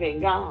believe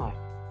in God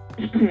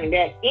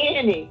that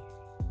any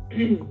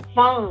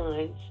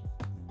funds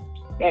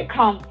that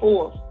come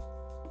forth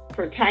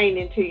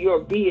pertaining to your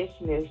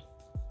business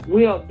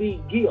will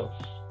be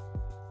gifts,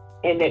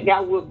 and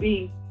that will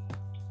be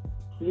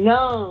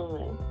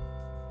none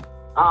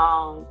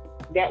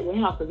that will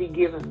have to be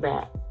given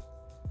back.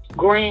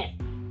 Grant,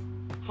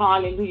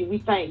 hallelujah, we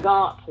thank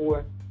God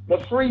for the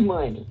free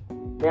money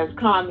that's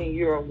coming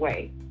your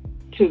way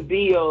to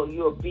build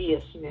your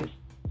business.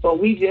 So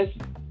we just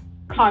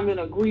come in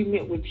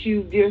agreement with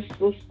you, dear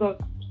sister,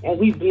 and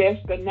we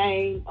bless the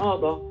name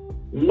of the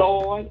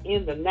Lord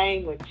in the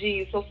name of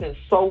Jesus, and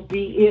so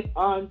be it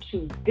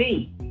unto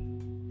thee.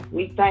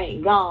 We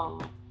thank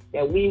God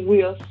that we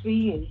will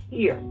see and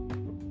hear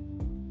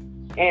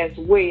as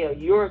well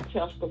your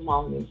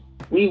testimonies.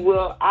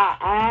 Our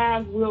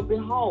eyes will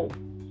behold.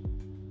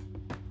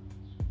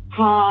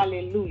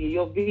 Hallelujah.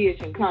 Your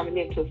vision coming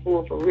into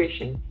full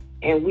fruition.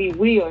 And we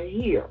will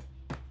hear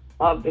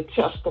of the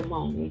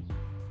testimony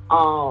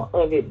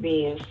of it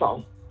being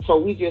so. So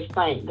we just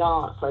thank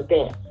God for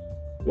that.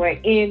 Where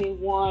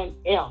anyone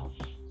else?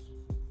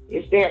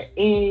 Is there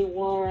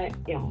anyone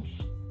else?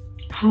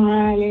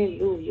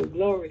 Hallelujah.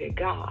 Glory to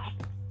God.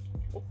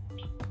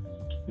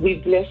 We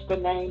bless the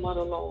name of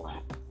the Lord.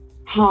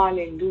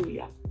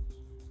 Hallelujah.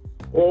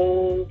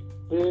 Oh,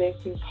 bless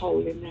his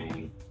holy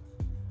name.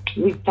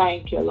 We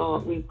thank you,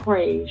 Lord. We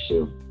praise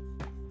you.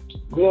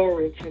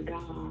 Glory to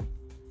God.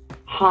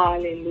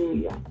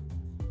 Hallelujah.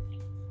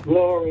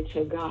 Glory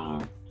to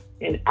God.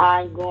 And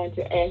I'm going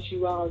to ask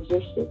you all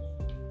just to,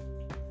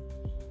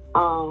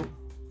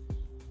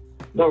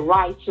 the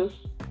righteous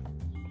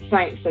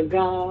saints of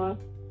God,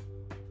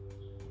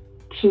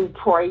 to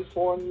pray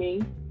for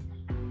me.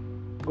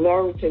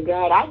 Glory to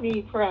God. I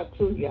need prayer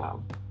too,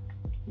 y'all.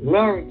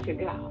 Glory to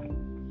God.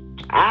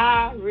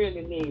 I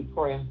really need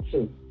prayer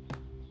too.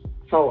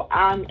 So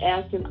I'm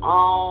asking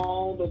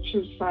all the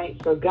true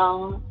saints of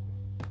God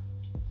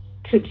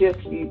to just,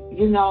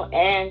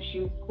 as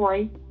you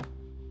pray,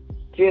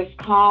 just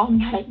call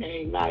my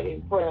name out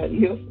in prayer.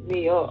 Lift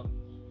me up.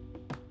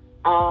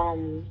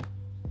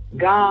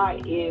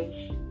 God is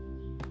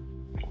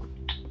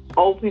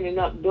opening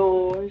up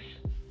doors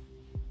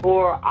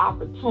for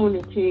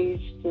opportunities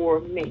for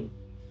me.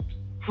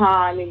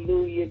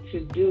 Hallelujah, to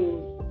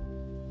do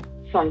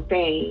some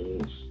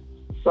things.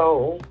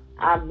 So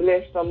I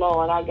bless the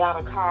Lord. I got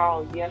a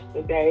call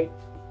yesterday,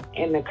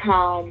 and the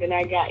call that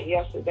I got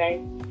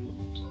yesterday,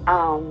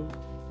 I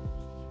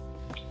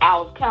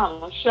was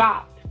kind of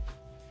shocked.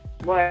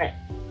 But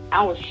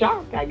I was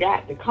shocked I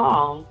got the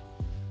call.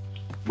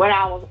 But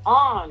I was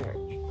honored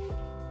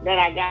that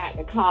I got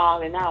the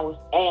call, and I was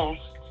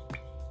asked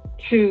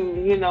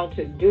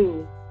to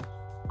do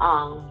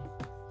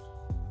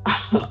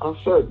a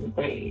certain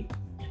thing.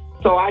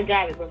 So I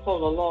got it before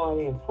the Lord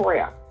in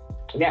prayer.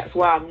 That's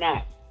why I'm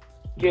not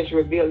just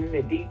revealing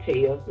the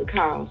details,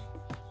 because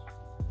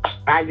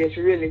I just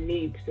really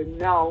need to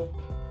know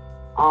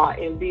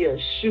and be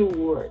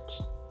assured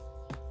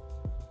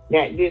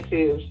that this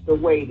is the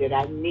way that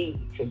I need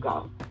to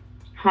go.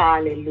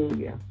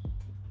 Hallelujah.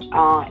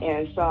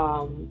 As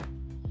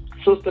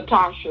Sister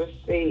Tasha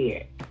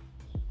said,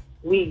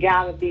 we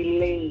got to be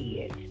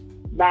led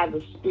by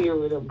the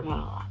Spirit of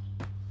God.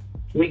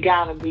 We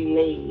got to be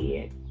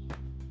led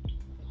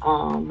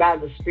by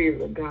the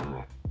Spirit of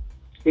God.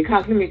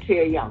 Because let me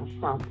tell y'all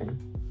something.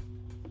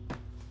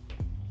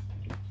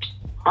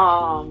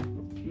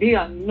 The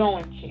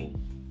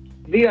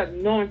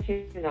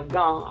anointing of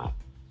God,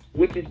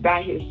 which is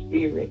by his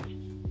Spirit,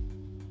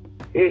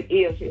 it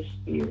is his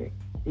Spirit.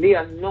 The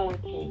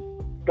anointing,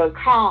 the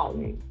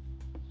calling,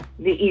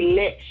 the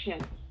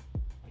election,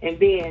 and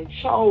being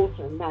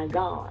chosen by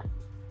God.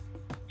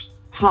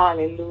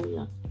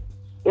 Hallelujah.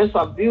 It's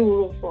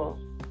beautiful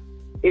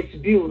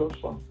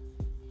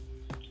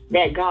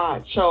that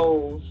God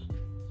chose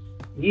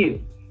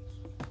you.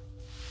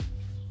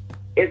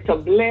 It's a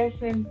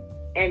blessing,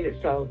 and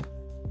it's a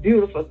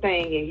beautiful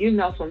thing.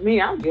 And for me,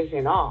 I'm just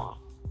in awe.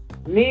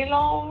 Me,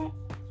 Lord.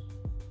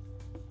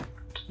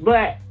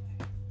 But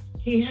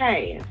he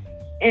has.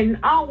 And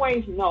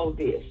always know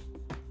this.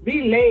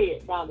 Be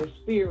led by the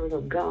Spirit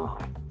of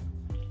God.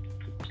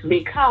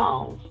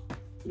 Because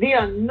the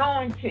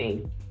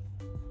anointing,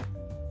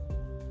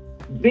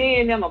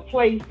 being in a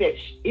place that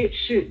it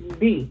shouldn't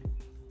be,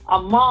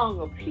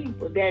 among a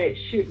people that it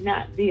should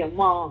not be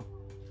among,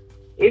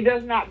 it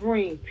does not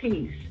bring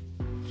peace.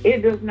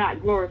 It does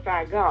not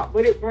glorify God,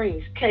 but it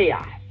brings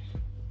chaos.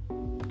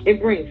 It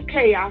brings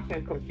chaos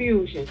and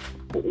confusion,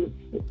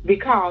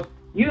 because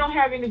you don't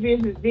have any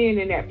business being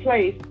in that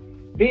place,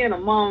 being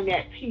among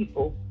that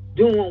people,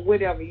 doing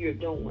whatever you're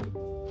doing.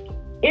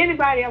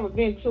 Anybody ever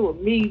been to a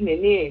meeting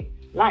and then,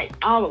 like,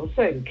 all of a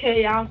sudden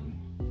chaos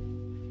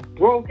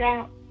broke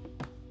out?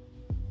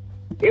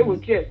 It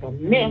was just a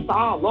mess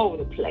all over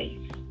the place.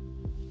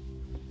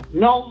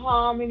 No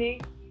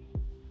harmony,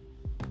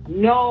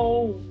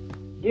 no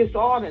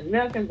disorder,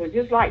 nothing, but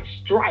just like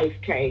strife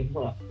came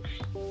up.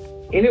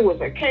 And it was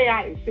a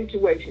chaotic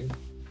situation.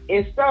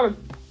 Instead of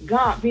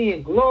God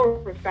being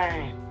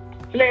glorified,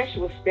 flesh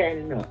was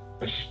standing up.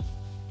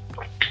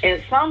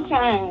 And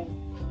sometimes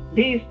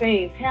these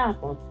things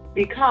happen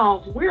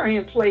because we're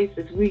in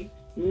places we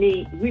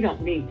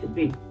don't need to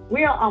be.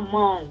 We are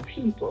among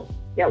people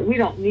that we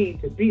don't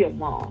need to be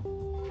among.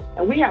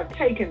 And we have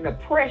taken the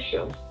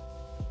precious.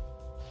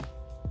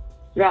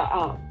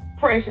 I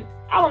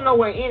don't know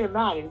where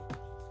anybody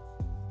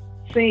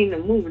seen the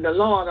movie, the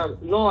Lord of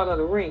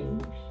the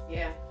Rings.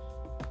 Yeah.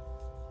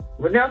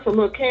 But there's a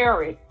little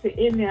character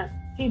in there.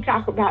 He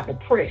talk about the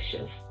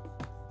precious.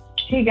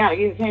 He got to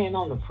get his hand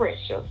on the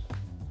precious.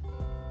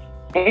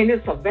 And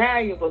it's a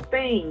valuable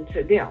thing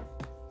to them.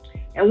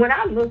 And when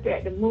I looked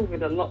at the movie,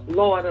 the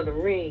Lord of the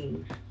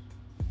Rings,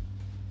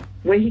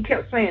 when he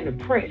kept saying the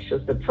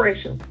precious,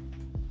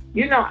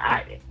 you know,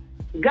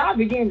 God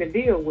began to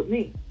deal with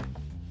me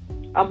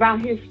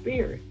about his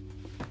spirit,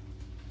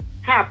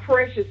 how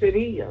precious it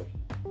is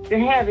to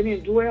have it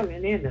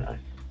indwelling in us.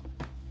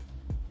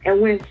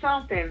 And when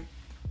something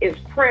is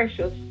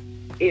precious,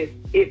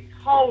 it's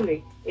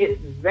holy,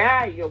 it's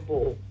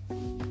valuable,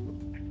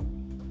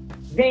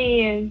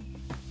 then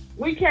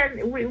we can't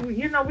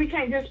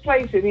just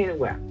place it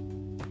anywhere.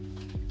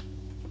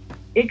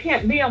 It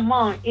can't be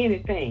among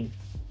anything.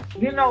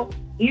 You know,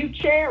 you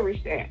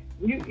cherish that.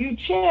 You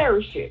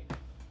cherish it.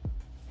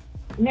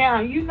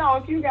 Now, you know,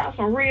 if you got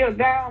some real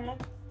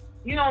diamonds,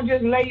 you don't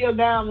just lay your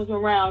diamonds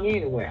around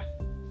anywhere.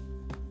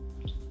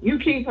 You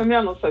keep them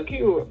in a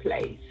secure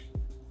place.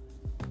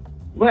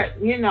 But,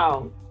 you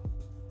know,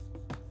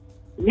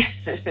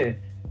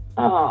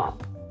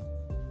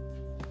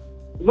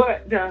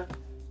 but the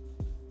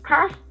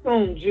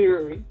costume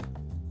jewelry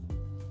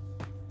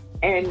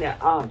and the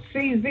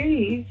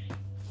CZs,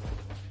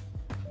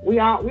 we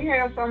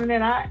have some of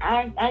that.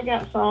 I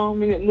got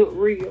some and it look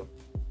real.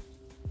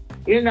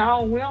 You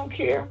know, we don't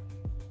care.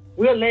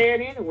 We'll lay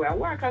it anywhere.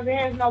 Why? Because it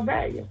has no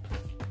value.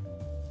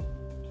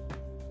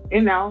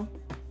 You know,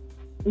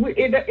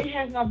 it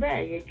has no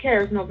value. It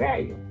carries no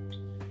value.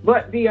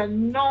 But the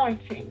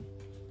anointing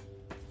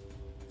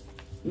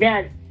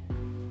that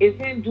is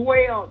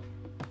indwelled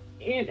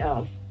in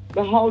us,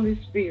 the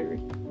Holy Spirit,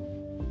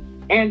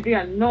 and the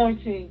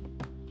anointing,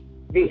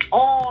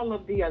 all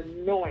of the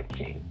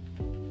anointing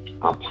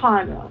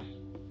upon us.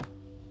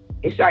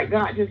 It's like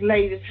God just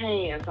laid his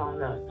hands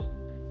on us.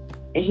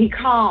 And he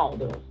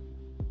called us.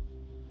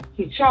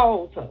 He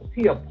chose us.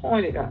 He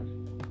appointed us.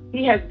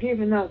 He has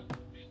given us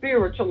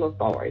spiritual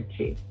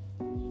authority.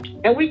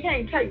 And we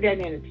can't take that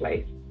any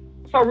place.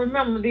 So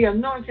remember, the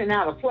anointing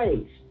out of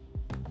place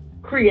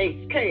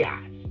creates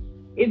chaos.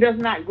 It does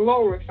not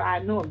glorify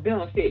nor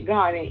benefit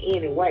God in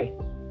any way.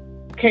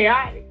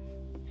 Chaotic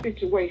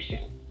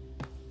situations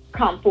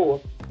come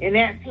forth. In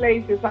that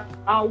place is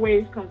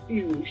always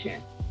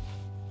confusion.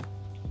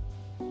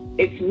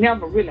 It's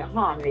never really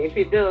harmony. If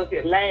it does,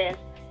 it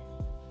lasts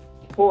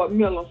for a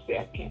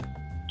millisecond.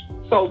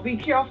 So be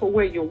careful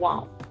where you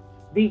walk.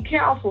 Be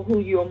careful who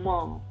you're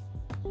among.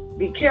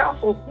 Be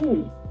careful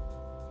who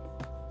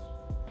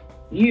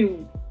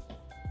you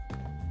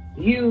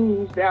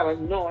use that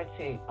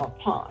anointing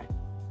upon.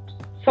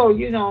 So,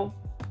 you know,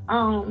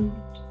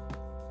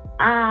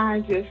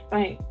 I just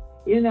thank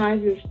and I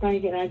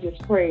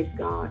just praise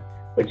God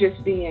for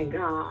just being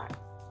God.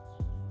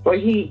 For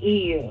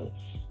he is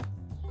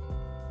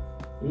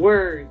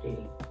worthy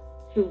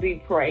to be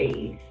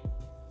praised.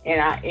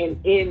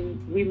 And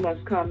we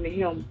must come to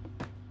him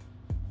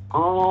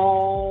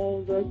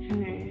all the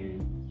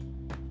time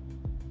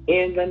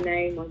in the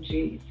name of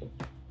Jesus.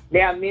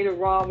 There are many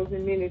robbers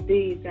and many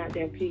thieves out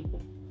there,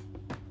 people.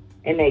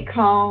 And they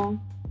come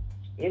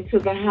into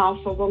the house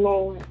of the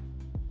Lord.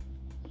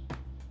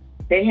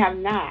 They have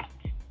not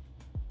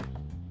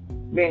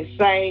been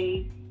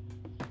saved.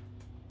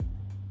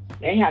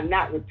 They have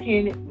not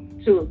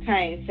repented to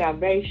obtain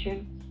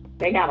salvation.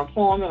 They got a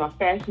form and a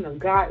fashion of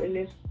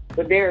godliness,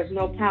 but there is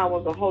no power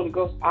of the Holy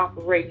Ghost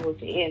operating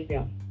within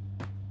them.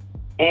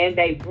 And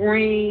they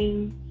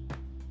bring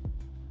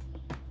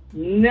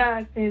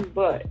nothing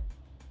but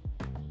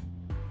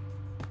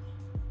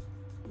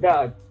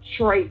the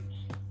traits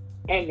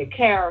and the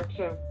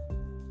character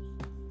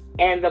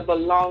and the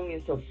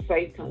belongings of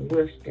Satan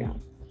with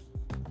them.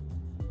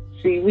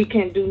 See, we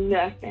can do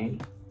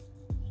nothing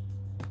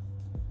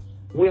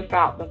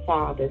without the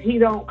Father. If he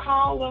don't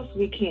call us,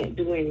 we can't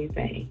do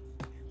anything.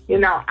 You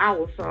know, I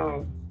was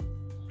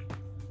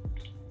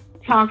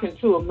talking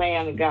to a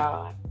man of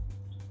God.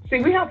 See,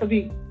 we have to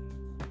be,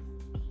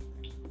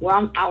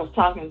 I was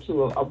talking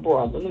to a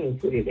brother, let me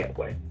put it that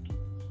way.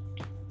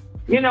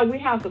 You know, we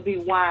have to be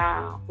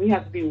wise. We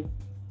have to be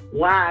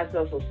wise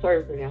as a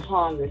serpent and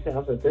harmless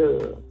as a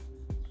dove.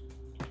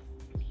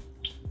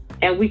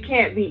 And we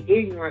can't be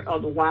ignorant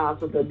of the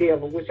wiles of the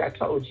devil, which I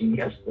told you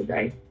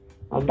yesterday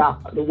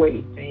about the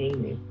weight thing.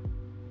 And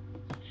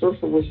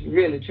sister was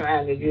really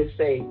trying to just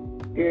say,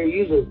 girl,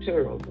 you look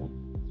terrible.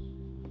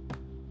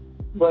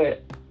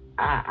 But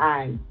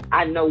I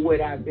know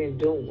what I've been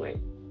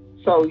doing.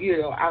 So, you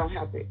know, I don't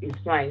have to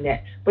explain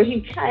that. But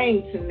he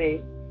came to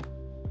me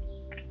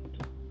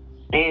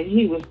and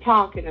he was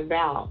talking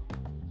about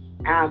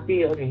our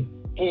building.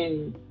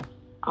 And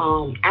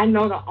I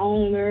know the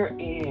owner,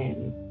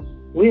 and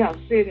We'll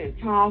sit and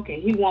talk,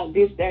 and he want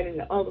this, that, and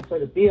the other for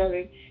the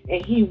building,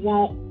 and he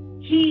want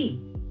me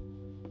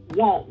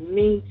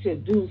to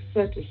do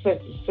such and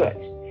such and such,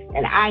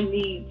 and I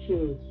need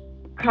to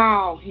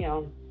call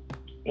him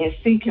and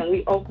see, can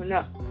we open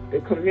up the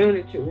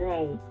community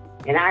room,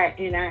 and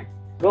I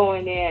go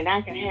in there and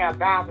I can have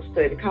Bible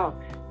study, because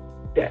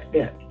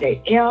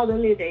the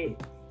elderly, they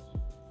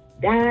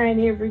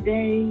dying every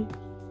day.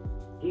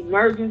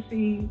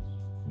 Emergency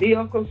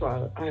vehicles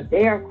are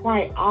there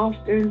quite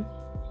often,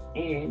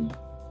 and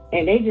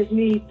they just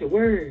need the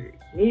word.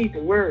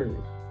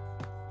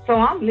 So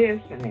I'm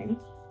listening.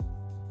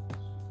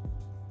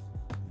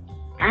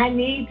 I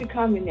need to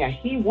come in there.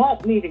 He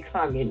wants me to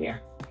come in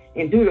there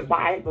and do the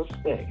Bible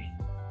study.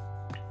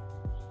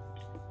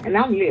 And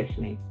I'm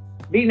listening.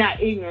 Be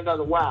not ignorant of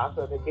the wiles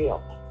of the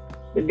devil.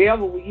 The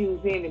devil will use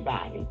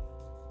anybody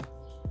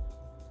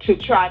to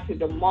try to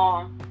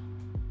demar,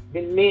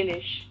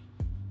 diminish,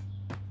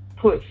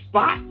 put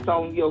spots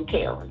on your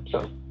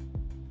character.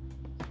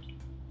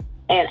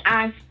 And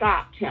I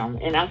stopped him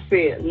and I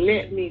said,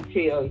 let me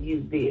tell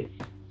you this.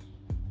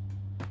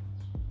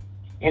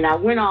 And I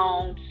went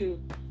on to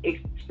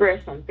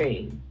express some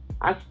things.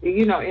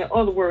 In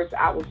other words,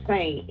 I was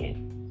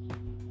saying,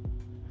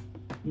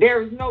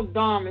 there is no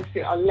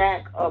dormancy or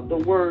lack of the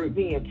word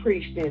being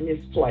preached in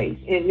this place,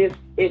 in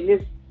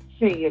this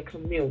senior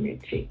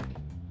community.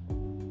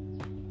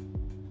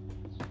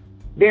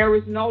 There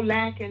is no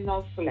lack and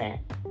no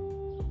slack.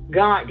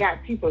 God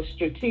got people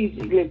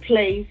strategically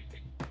placed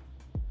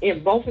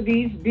in both of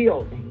these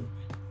buildings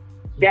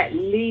that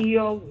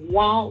live,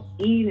 walk,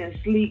 eat, and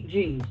sleep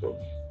Jesus.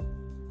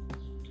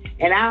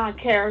 And our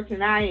character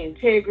and our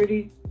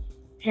integrity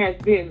has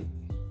been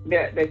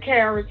the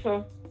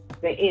character,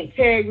 the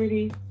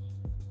integrity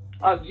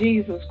of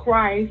Jesus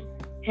Christ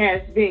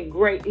has been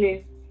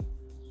greatly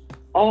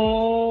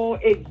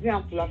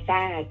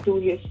exemplified through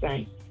his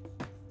saints.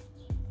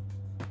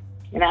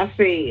 And I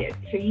said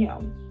to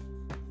him,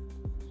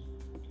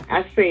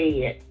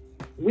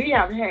 we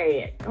have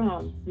had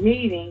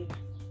meetings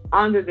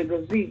under the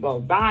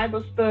gazebo,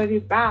 Bible study,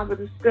 Bible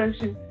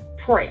discussion,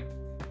 prayer.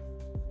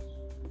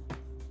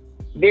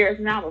 There's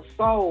not a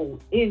soul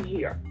in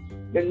here.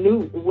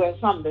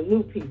 Some of the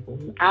new people,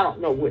 I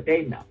don't know what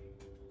they know,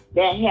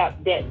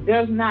 that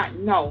does not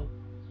know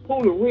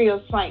who the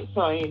real saints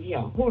are in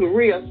here, who the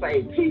real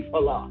saved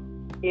people are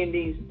in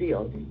these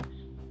buildings.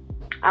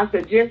 I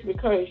said, just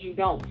because you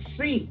don't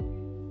see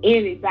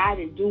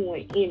anybody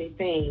doing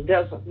anything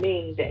doesn't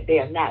mean that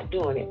they're not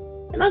doing it.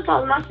 And I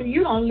told him, I said,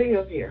 you don't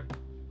live here.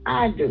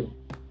 I do.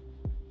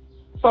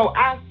 So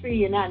I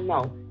see and I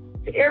know.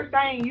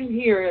 Everything you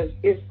hear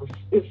is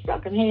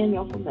secondhand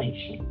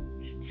information.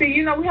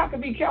 See, we have to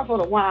be careful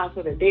of the wiles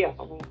of the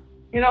devil.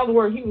 In other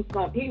words,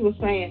 he was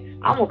saying,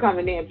 I'm going to come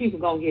in there and people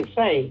going to get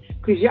saved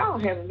because y'all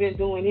haven't been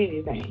doing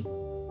anything.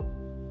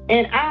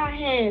 And I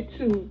had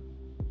to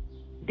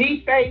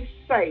deface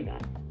Satan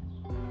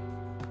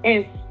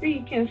and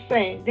speak and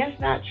say, that's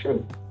not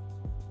true.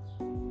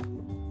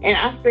 And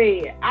I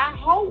said, I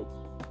hope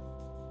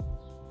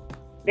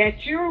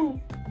that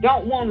you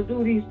don't want to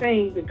do these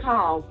things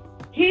because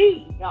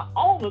he, the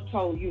owner,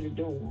 told you to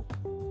do them.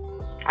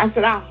 I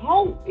said, I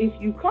hope if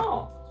you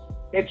come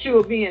that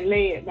you're being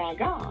led by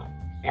God.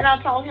 And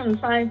I told him the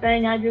same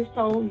thing I just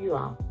told you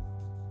all.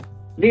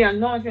 The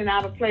anointing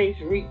out of place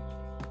wreaks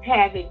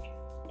havoc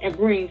and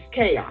brings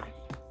chaos.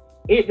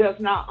 It does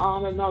not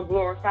honor nor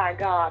glorify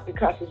God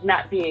because it's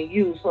not being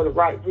used for the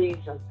right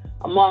reason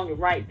among the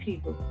right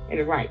people in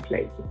the right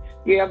places.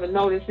 You ever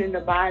notice in the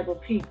Bible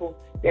people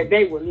that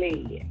they were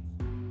led?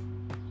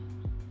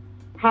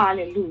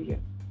 Hallelujah.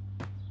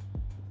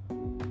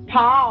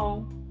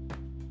 Paul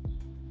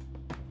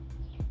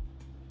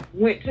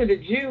went to the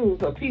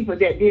Jews or people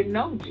that didn't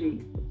know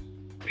Jesus.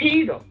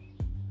 Peter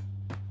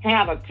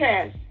had a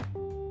test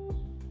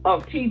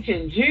of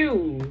teaching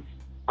Jews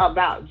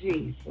about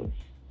Jesus.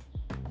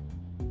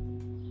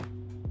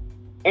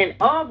 And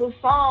others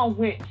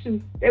went to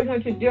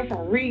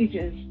different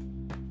regions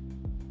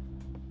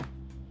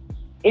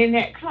in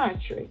that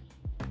country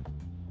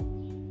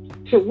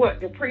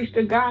to preach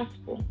the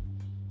gospel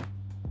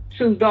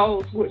to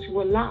those which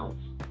were lost.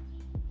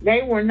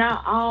 They were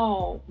not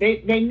all,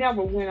 they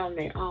never went on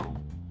their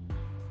own.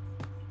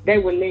 They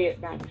were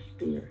led by the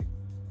Spirit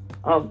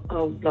of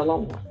the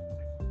Lord.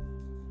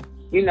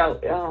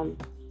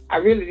 I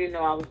really didn't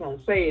know I was going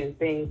to say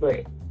anything,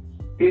 but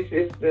this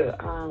is the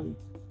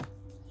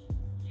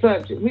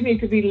subject. We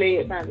need to be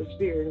led by the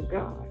Spirit of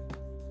God.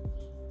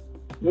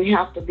 We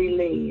have to be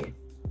led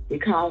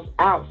because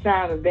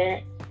outside of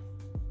that,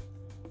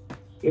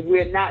 if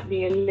we're not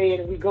being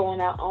led and we're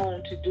going our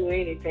own to do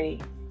anything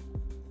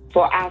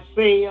for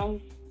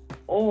ourselves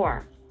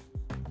or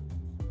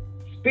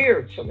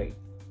spiritually,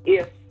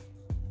 if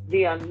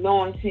the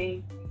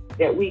anointing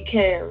that we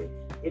carry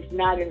is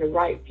not in the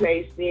right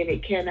place, then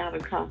it cannot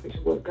accomplish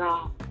what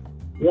God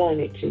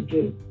wanted to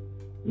do.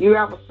 You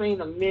ever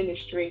seen a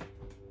ministry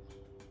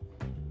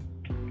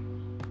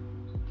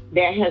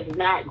that has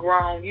not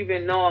grown? You've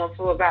been knowing them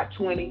for about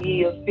 20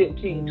 years,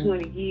 15,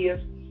 20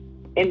 years,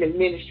 and the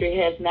ministry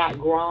has not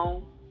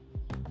grown.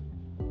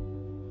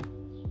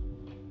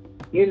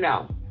 You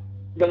know,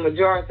 the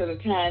majority of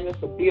the time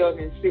it's a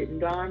building sitting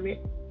dormant.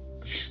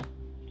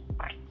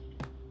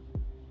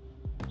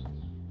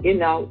 You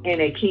know,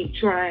 and they keep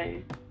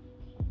trying.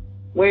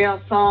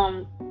 Well,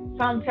 sometimes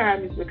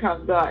it's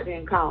because God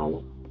didn't call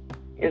them.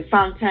 And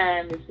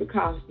sometimes it's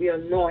because the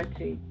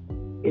anointing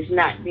is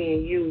not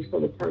being used for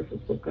the purpose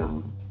of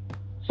God.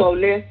 So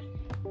let's,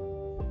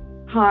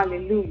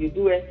 hallelujah,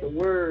 do as the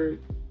word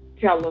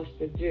tell us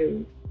to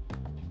do.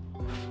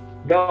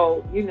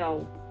 Though, you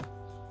know,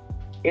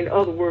 in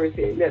other words,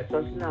 it lets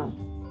us know.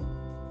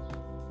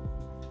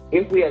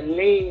 If we are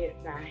led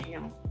by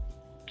him,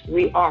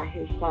 we are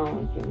his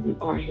sons and we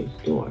are his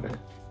daughters.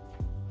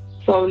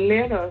 So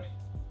let us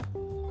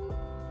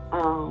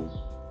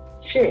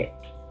check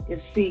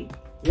and see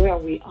where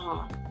we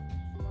are.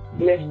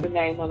 Bless the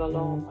name of the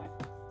Lord.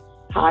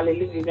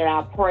 Hallelujah. That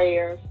our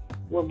prayers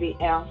will be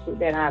answered,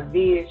 that our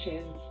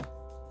visions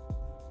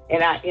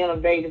and our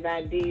innovative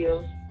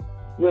ideas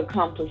will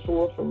come to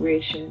full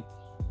fruition,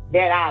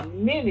 that our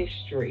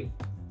ministry,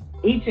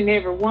 each and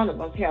every one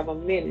of us have a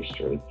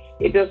ministry.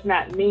 It does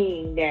not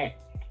mean that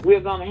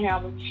we're going to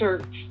have a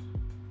church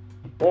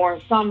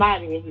or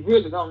somebody is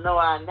really going to know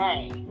our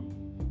name.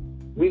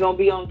 We're going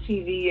to be on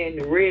TV and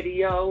the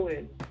radio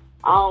and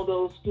all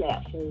those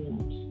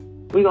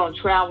platforms. We're going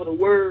to travel the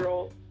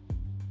world.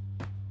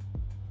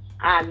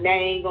 Our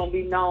name going to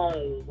be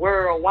known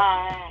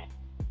worldwide.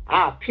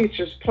 Our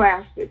pictures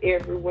plastered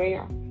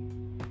everywhere.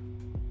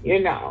 You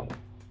know,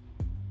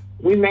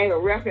 we made a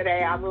record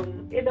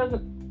album. It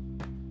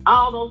doesn't,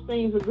 all those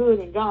things are good,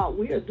 and God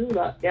will do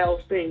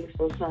those things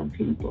for some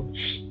people.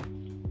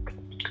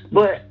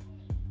 But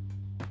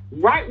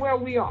right where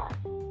we are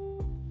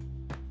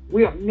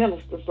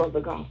ministers of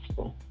the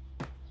gospel.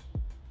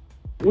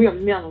 We are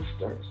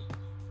ministers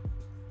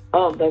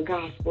of the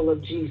gospel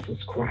of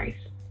Jesus Christ.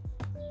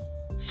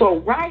 So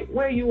right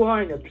where you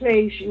are, in the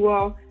place you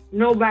are,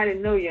 nobody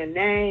know your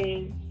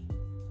name.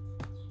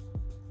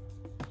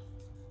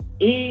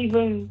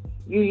 Even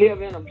you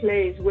live in a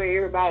place where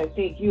everybody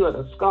think you are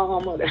the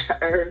scum of the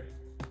earth.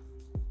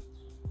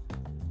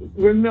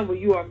 Remember,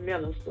 you are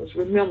ministers.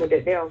 Remember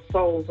that there are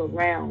souls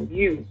around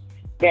you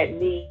that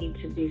need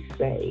to be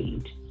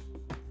saved.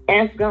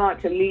 Ask God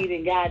to lead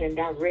and guide and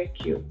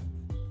direct you.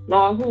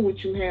 Lord, who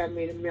would you have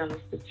me to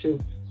minister to?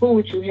 Who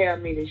would you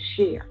have me to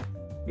share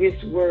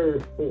this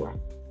word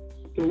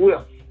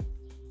with?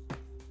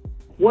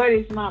 What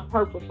is my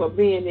purpose for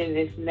being in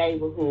this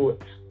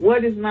neighborhood?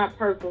 What is my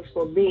purpose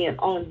for being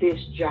on this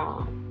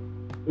job?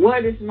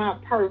 What is my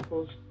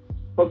purpose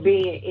for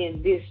being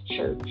in this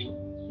church?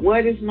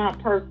 What is my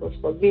purpose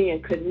for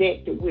being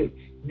connected with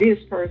this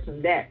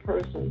person, that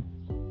person,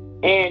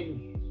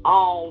 and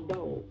all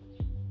those?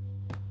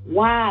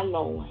 Why,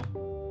 Lord?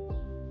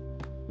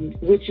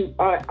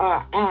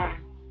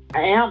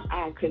 Am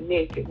I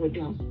connected with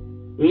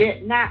them?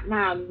 Let not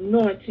my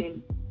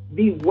anointing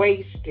be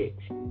wasted,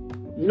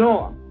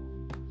 nor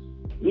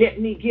let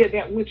me give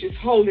that which is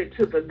holy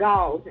to the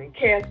dogs and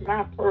cast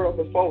my pearl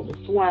before the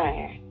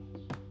swine.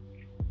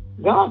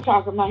 God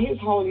talking about his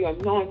holy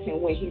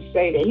anointing when he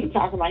say that. He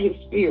talking about his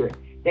spirit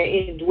that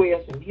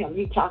indwells in him.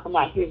 He talking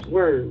about his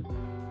word.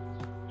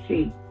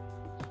 See,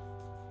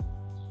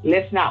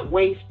 let's not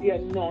waste the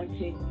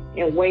anointing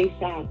and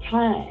waste our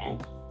time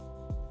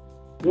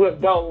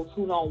with those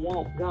who don't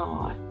want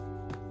God.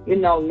 You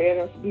know, let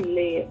us be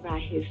led by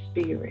his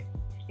spirit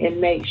and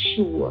make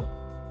sure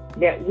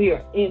that we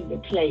are in the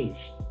place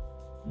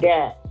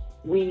that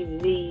we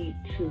need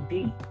to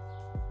be.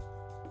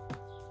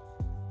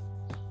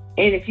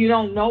 And if you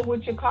don't know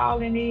what your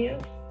calling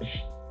is,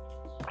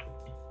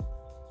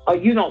 or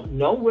you don't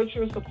know what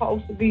you're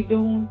supposed to be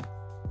doing,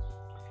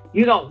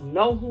 you don't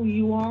know who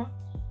you are,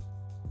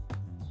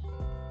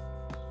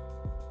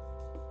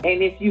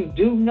 and if you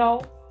do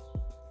know,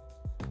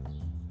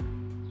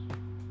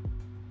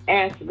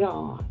 ask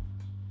God.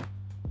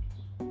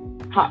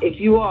 If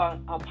you are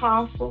an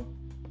apostle,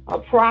 a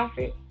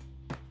prophet,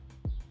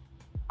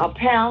 a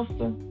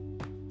pastor,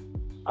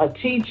 a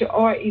teacher,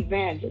 or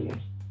evangelist,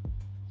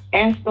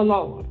 ask the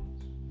Lord,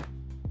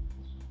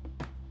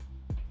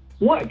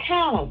 what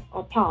kind of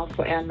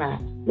apostle am I?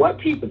 What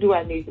people do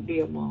I need to be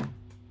among?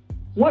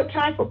 What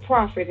type of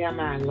prophet am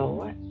I,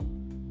 Lord?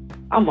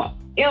 I'm an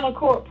inner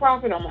court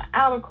prophet. I'm an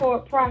outer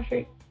court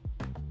prophet.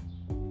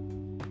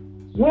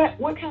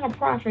 What kind of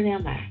prophet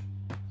am I?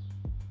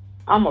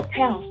 I'm a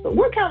pastor.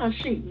 What kind of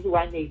sheep do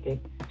I need to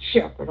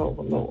shepherd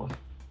over, Lord?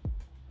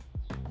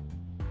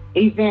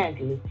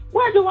 Evangelist.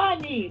 Where do I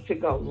need to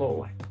go,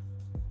 Lord,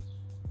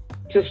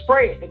 to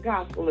spread the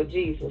gospel of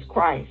Jesus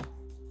Christ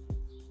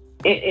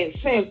and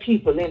send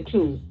people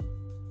into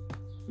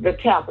the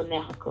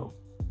tabernacle?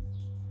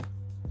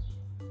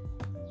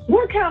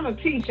 What kind of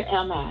teacher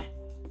am I?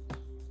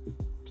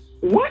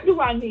 What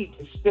do I need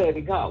to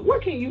study, God?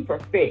 What can you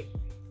perfect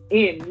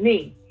in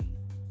me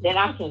that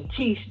I can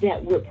teach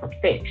that with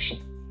perfection?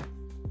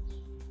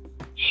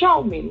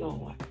 Show me,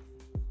 Lord.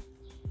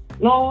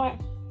 Lord,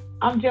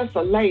 I'm just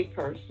a lay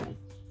person.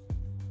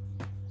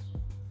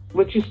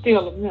 but you're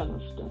still a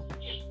minister.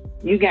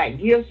 You got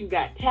gifts, you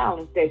got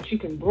talents that you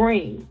can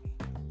bring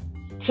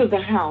to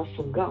the house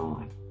of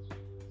God.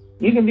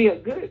 You can be a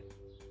good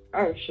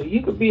usher.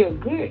 You could be a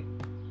good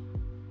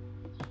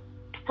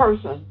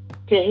person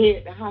to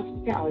head the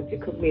hospitality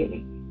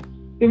committee.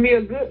 You can be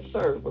a good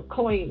server,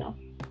 cleaner,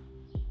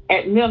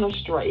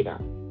 administrator.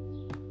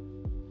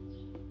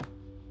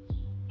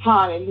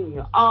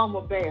 Hallelujah.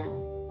 Armor bearer.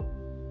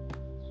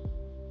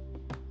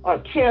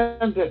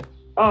 Attendant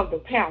of the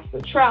pastor.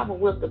 Travel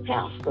with the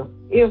pastor,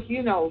 if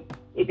you know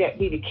if that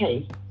be the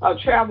case. Or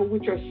travel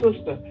with your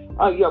sister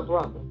or your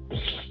brother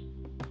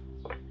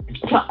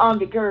to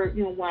undergird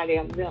you while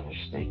they're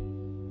ministering.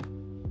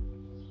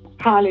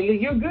 Hallelujah.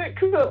 You're a good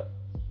cook.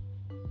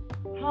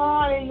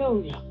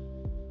 Hallelujah.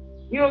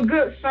 You're a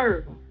good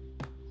server.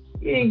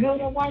 You ain't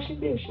good at washing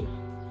dishes.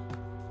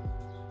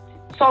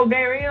 So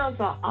there is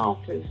an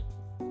office,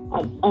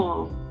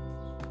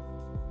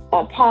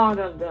 a part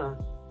of the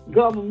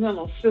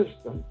governmental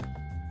system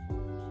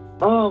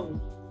of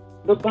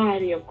the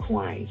body of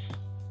Christ.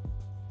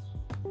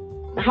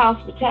 The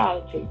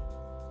hospitality,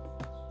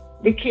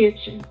 the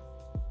kitchen,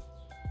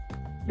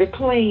 the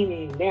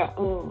cleaning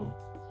thereof.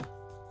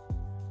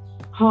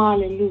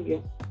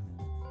 Hallelujah.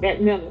 That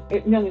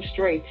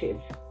administrative,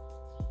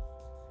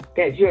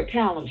 that your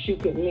talents you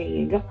can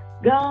lend.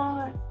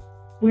 God,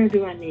 where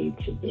do I need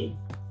to be?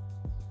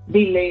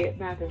 Be led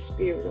by the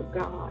Spirit of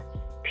God,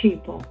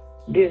 people,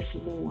 this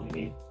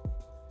morning.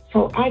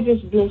 So I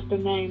just bless the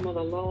name of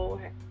the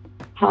Lord.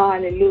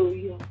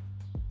 Hallelujah.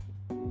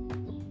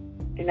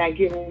 And I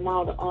give him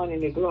all the honor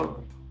and the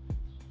glory.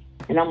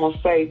 And I'm going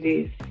to say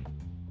this.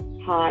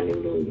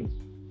 Hallelujah.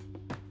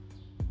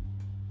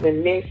 The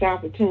next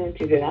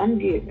opportunity that I'm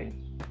given,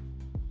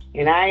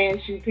 and I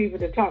ask you people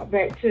to talk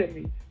back to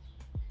me.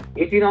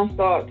 If you don't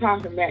start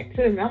talking back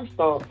to me, I'm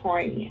start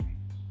praying.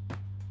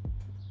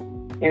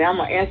 And I'm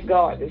going to ask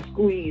God to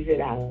squeeze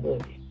it out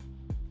of you.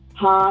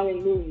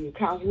 Hallelujah.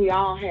 Because we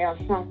all have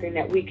something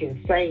that we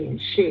can say and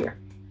share.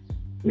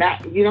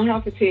 You don't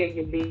have to tell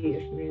your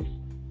business,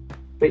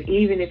 but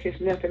even if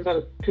it's nothing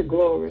but to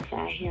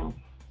glorify him.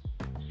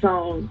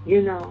 So,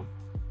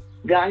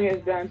 God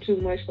has done too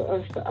much for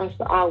us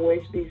to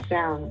always be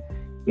silent.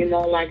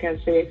 Like I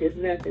said, it's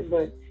nothing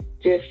but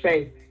just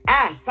say,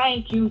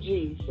 thank you,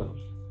 Jesus.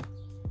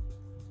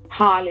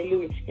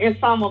 Hallelujah. And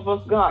some of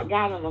us, God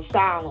got in a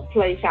silent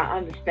place. I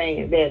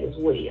understand that as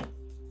well.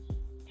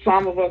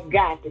 Some of us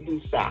got to be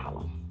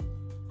silent.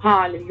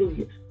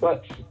 Hallelujah.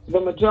 But the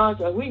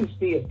majority of us, we can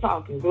still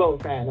talk and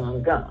glorify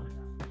on God.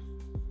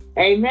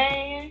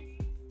 Amen.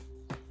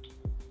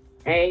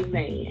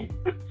 Amen.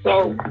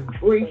 So,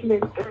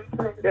 briefly,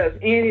 does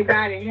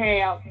anybody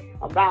have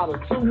about a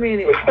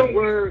 2-minute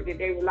word that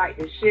they would like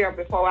to share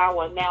before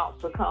our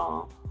announcer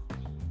comes?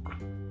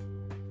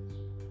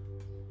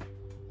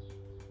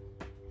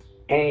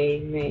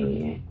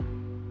 Amen.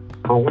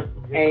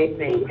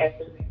 Amen.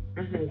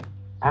 Mm-hmm.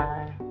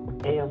 I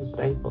am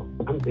thankful.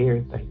 I'm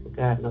very thankful.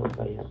 God knows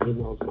I am. He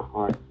knows my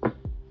heart.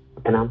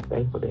 And I'm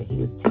thankful that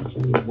he is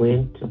teaching me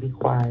when to be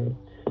quiet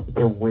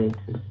and when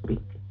to speak.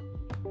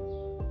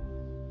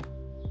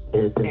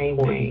 And it's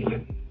important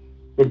to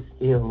sit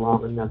still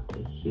long enough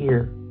to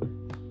hear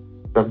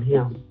from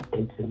him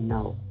and to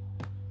know.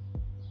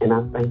 And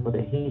I'm thankful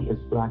that he is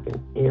blocking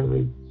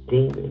every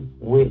demon,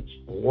 witch,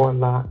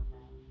 warlock,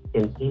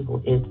 and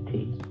evil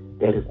entity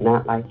that is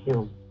not like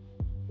him,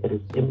 that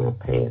is in my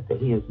path, that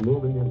he is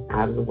moving them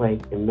out of the way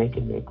and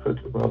making that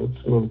crooked road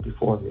smooth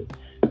before me.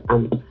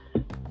 I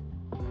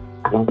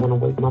don't want to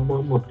wake my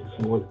mom up this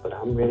morning, but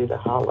I'm ready to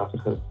holler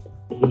because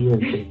he has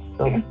been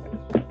so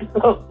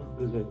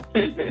good.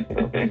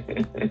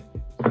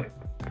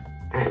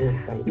 I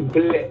am thankful.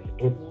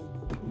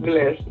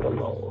 Bless the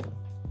Lord.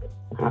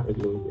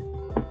 Hallelujah.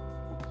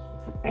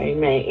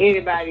 Amen.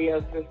 Anybody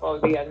else before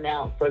the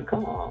announcer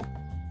comes?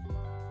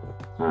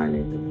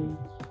 Hallelujah.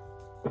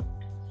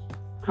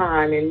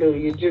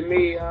 Hallelujah.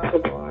 Jamia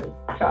or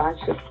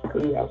Tasha,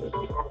 whoever.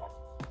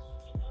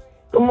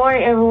 Good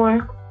morning,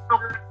 everyone.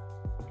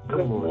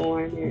 Good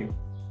morning.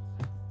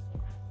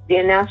 The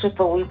announcement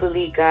for We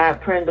Believe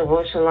God Prayer and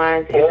Devotion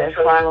Lines is as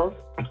follows.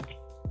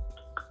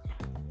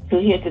 To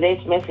hear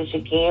today's message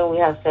again, we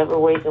have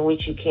several ways in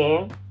which you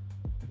can.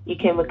 You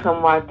can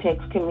become our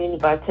text community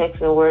by texting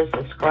the word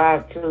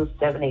subscribe to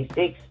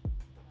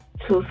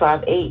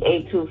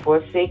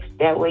 786-258-8246.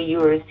 That way you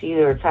will receive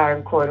the retired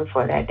recording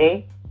for that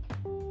day.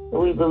 The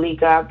We Believe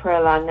God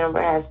prayer line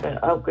number has been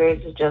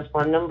upgraded to just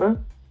one number.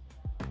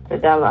 To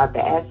download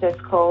the access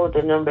code,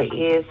 the number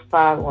is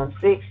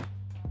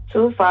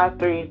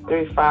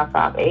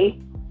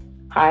 516-253-3558.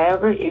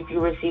 However, if you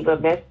receive a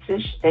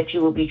message that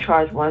you will be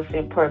charged 1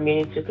 cent per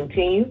minute to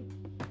continue,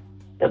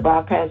 the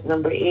bypass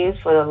number is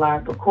for the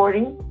live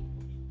recording.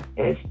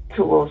 It's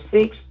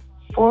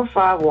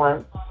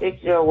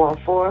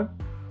 206-451-6014.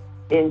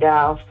 Then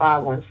dial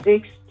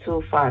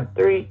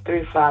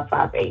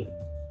 516-253-3558.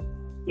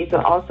 You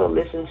can also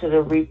listen to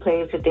the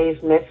replay of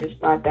today's message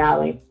by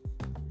dialing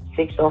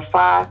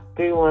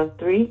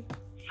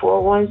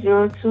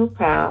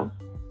 605-313-4102 #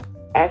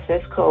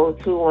 access code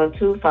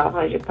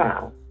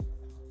 212-500-pound.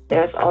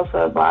 There's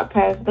also a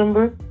bypass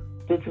number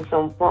due to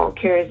some phone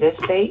carriers that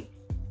state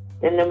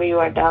the number you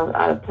are dialing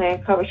out of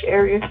plan coverage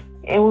area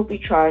and will be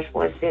charged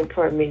 1 cent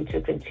per minute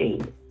to continue.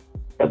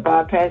 The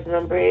bypass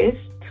number is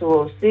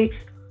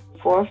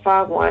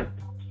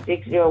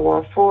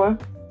 206-451-6014,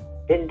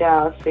 then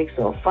dial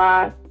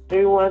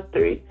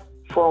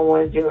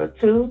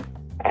 605-313-4102,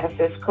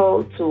 access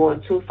code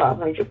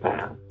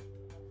 212-500-pound.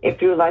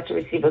 If you would like to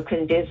receive a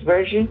condensed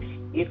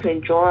version, you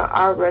can join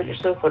our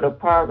register for the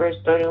Proverbs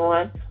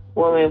 31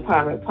 Women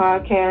Empowerment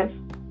Podcast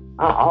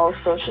on all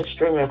social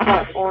streaming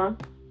platforms.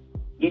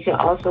 You can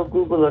also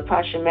Google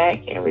Latasha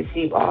Mack and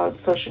receive all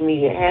social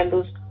media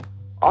handles,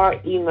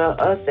 or email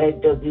us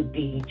at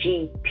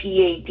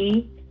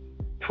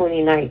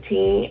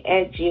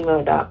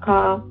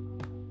wbgpad2019@gmail.com,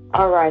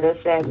 or write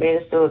us at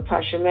Minister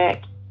Latasha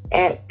Mack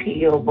at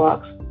P.O.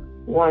 Box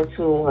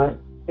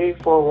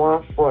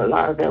 121341, Fort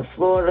Lauderdale,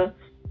 Florida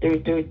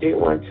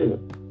 33312.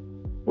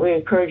 We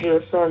encourage you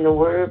to sow in the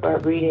Word by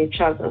reading the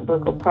chapter of the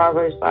book of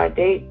Proverbs by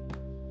date.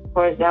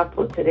 For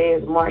example, today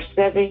is March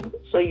 7th,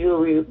 so you will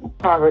read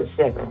Proverbs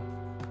 7.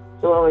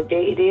 So whatever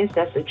day it is,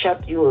 that's the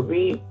chapter you will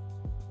read.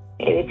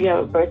 And if you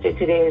have a birthday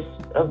today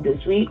of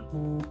this week,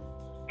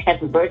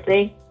 happy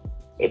birthday.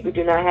 If you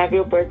do not have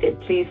your birthday,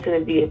 please send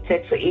it via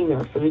text or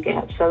email so we can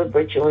help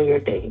celebrate you on your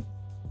day.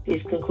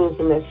 This concludes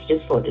the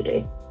messages for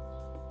today.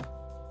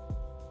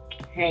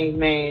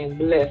 Amen.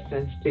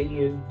 Blessings to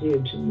you, dear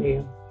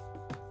Jamil.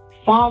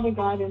 Father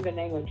God, in the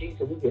name of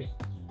Jesus,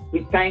 we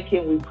thank you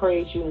and we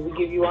praise you and we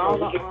give you all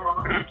the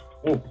honor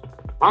and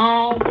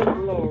all the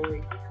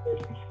glory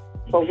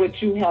for what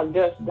you have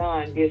just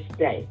done this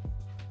day.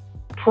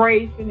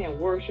 Praising and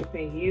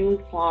worshiping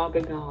you,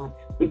 Father God.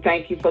 We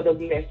thank you for the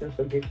blessings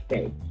of this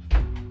day.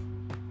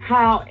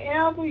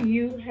 However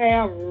you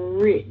have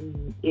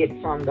written it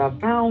from the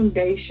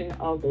foundation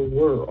of the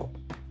world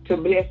to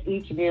bless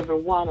each and every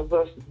one of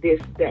us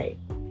this day.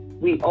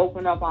 We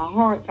open up our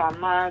hearts, our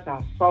minds,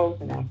 our souls,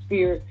 and our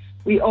spirit.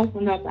 We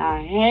open up our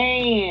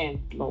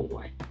hands,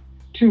 Lord,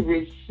 to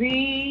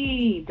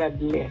receive the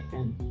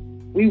blessing.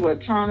 We will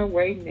turn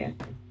away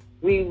nothing.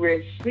 We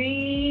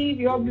receive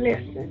your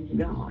blessings,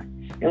 God,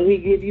 and we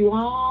give you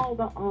all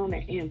the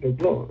honor and the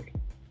glory.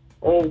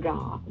 Oh,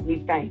 God,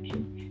 we thank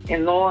you.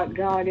 And, Lord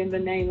God, in the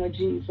name of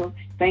Jesus,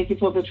 thank you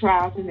for the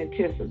trials and the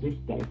tests of this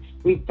day.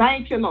 We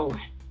thank you, Lord.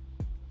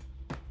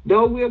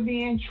 Though we're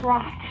being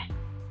tried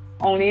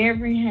on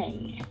every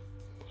hand,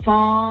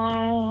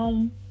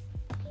 some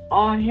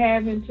are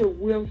having to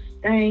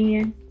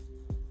withstand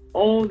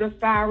all the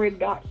fiery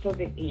darts of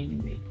the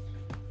enemy.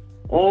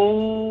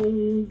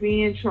 Oh,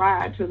 being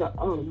tried to the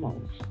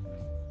uttermost.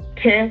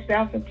 Test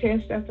after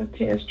test after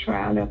test,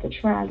 trial after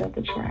trial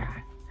after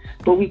trial.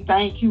 But we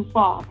thank you,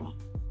 Father.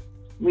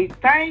 We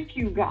thank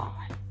you,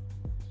 God,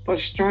 for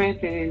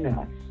strengthening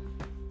us,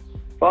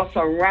 for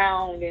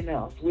surrounding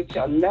us with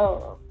your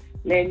love.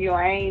 Let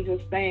your angels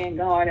stand,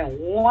 God, and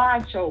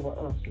watch over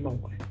us,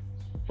 Lord.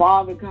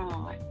 Father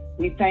God,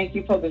 we thank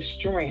you for the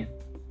strength,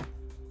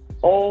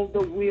 all the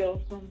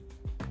wisdom,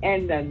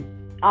 and the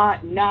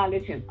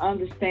knowledge and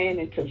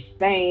understanding to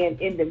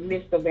stand in the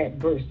midst of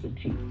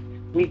adversity.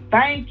 We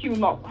thank you,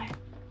 Lord,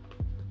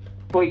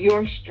 for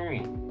your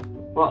strength,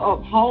 for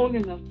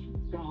upholding us,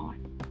 God,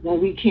 when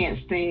we can't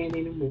stand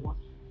anymore.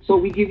 So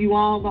we give you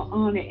all the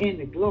honor and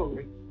the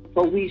glory,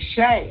 for we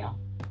shall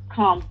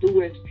come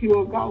through as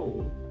pure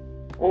gold.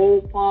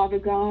 Oh, Father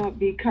God,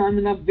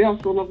 becoming a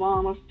vessel of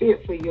honor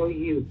fit for your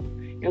use.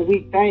 And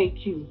we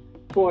thank you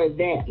for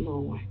that,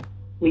 Lord.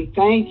 We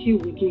thank you.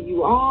 We give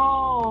you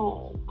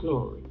all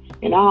glory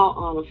and all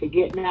honor.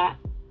 Forget not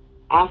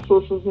our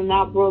sisters and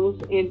our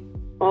brothers in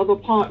other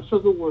parts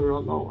of the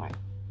world, Lord.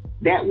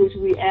 That which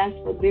we ask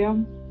for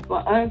them,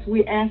 for us,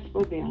 we ask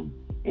for them.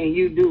 And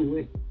you do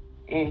it.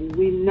 And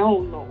we know,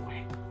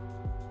 Lord,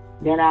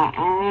 that our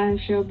eyes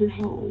shall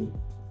behold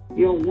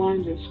your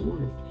wondrous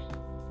works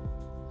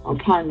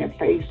upon the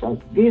face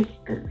of this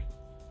earth.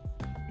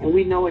 And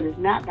we know it is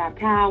not by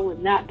power,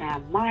 not by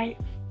might,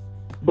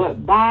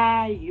 but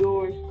by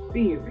your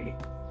Spirit.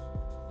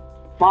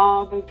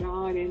 Father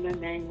God, in the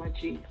name of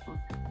Jesus.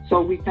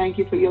 So we thank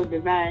you for your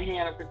divine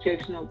hand of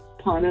protection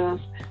upon us,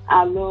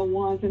 our loved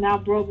ones, and our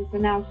brothers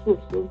and our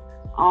sisters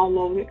all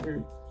over the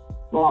earth.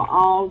 For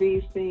all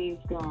these things,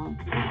 God,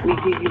 we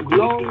give you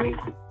glory,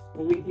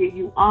 and we give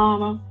you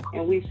honor,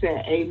 and we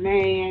say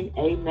amen,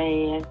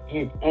 amen,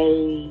 and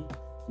amen.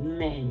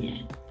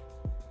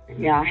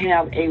 Y'all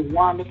have a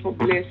wonderful,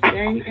 blessed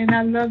day, and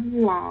I love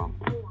you all.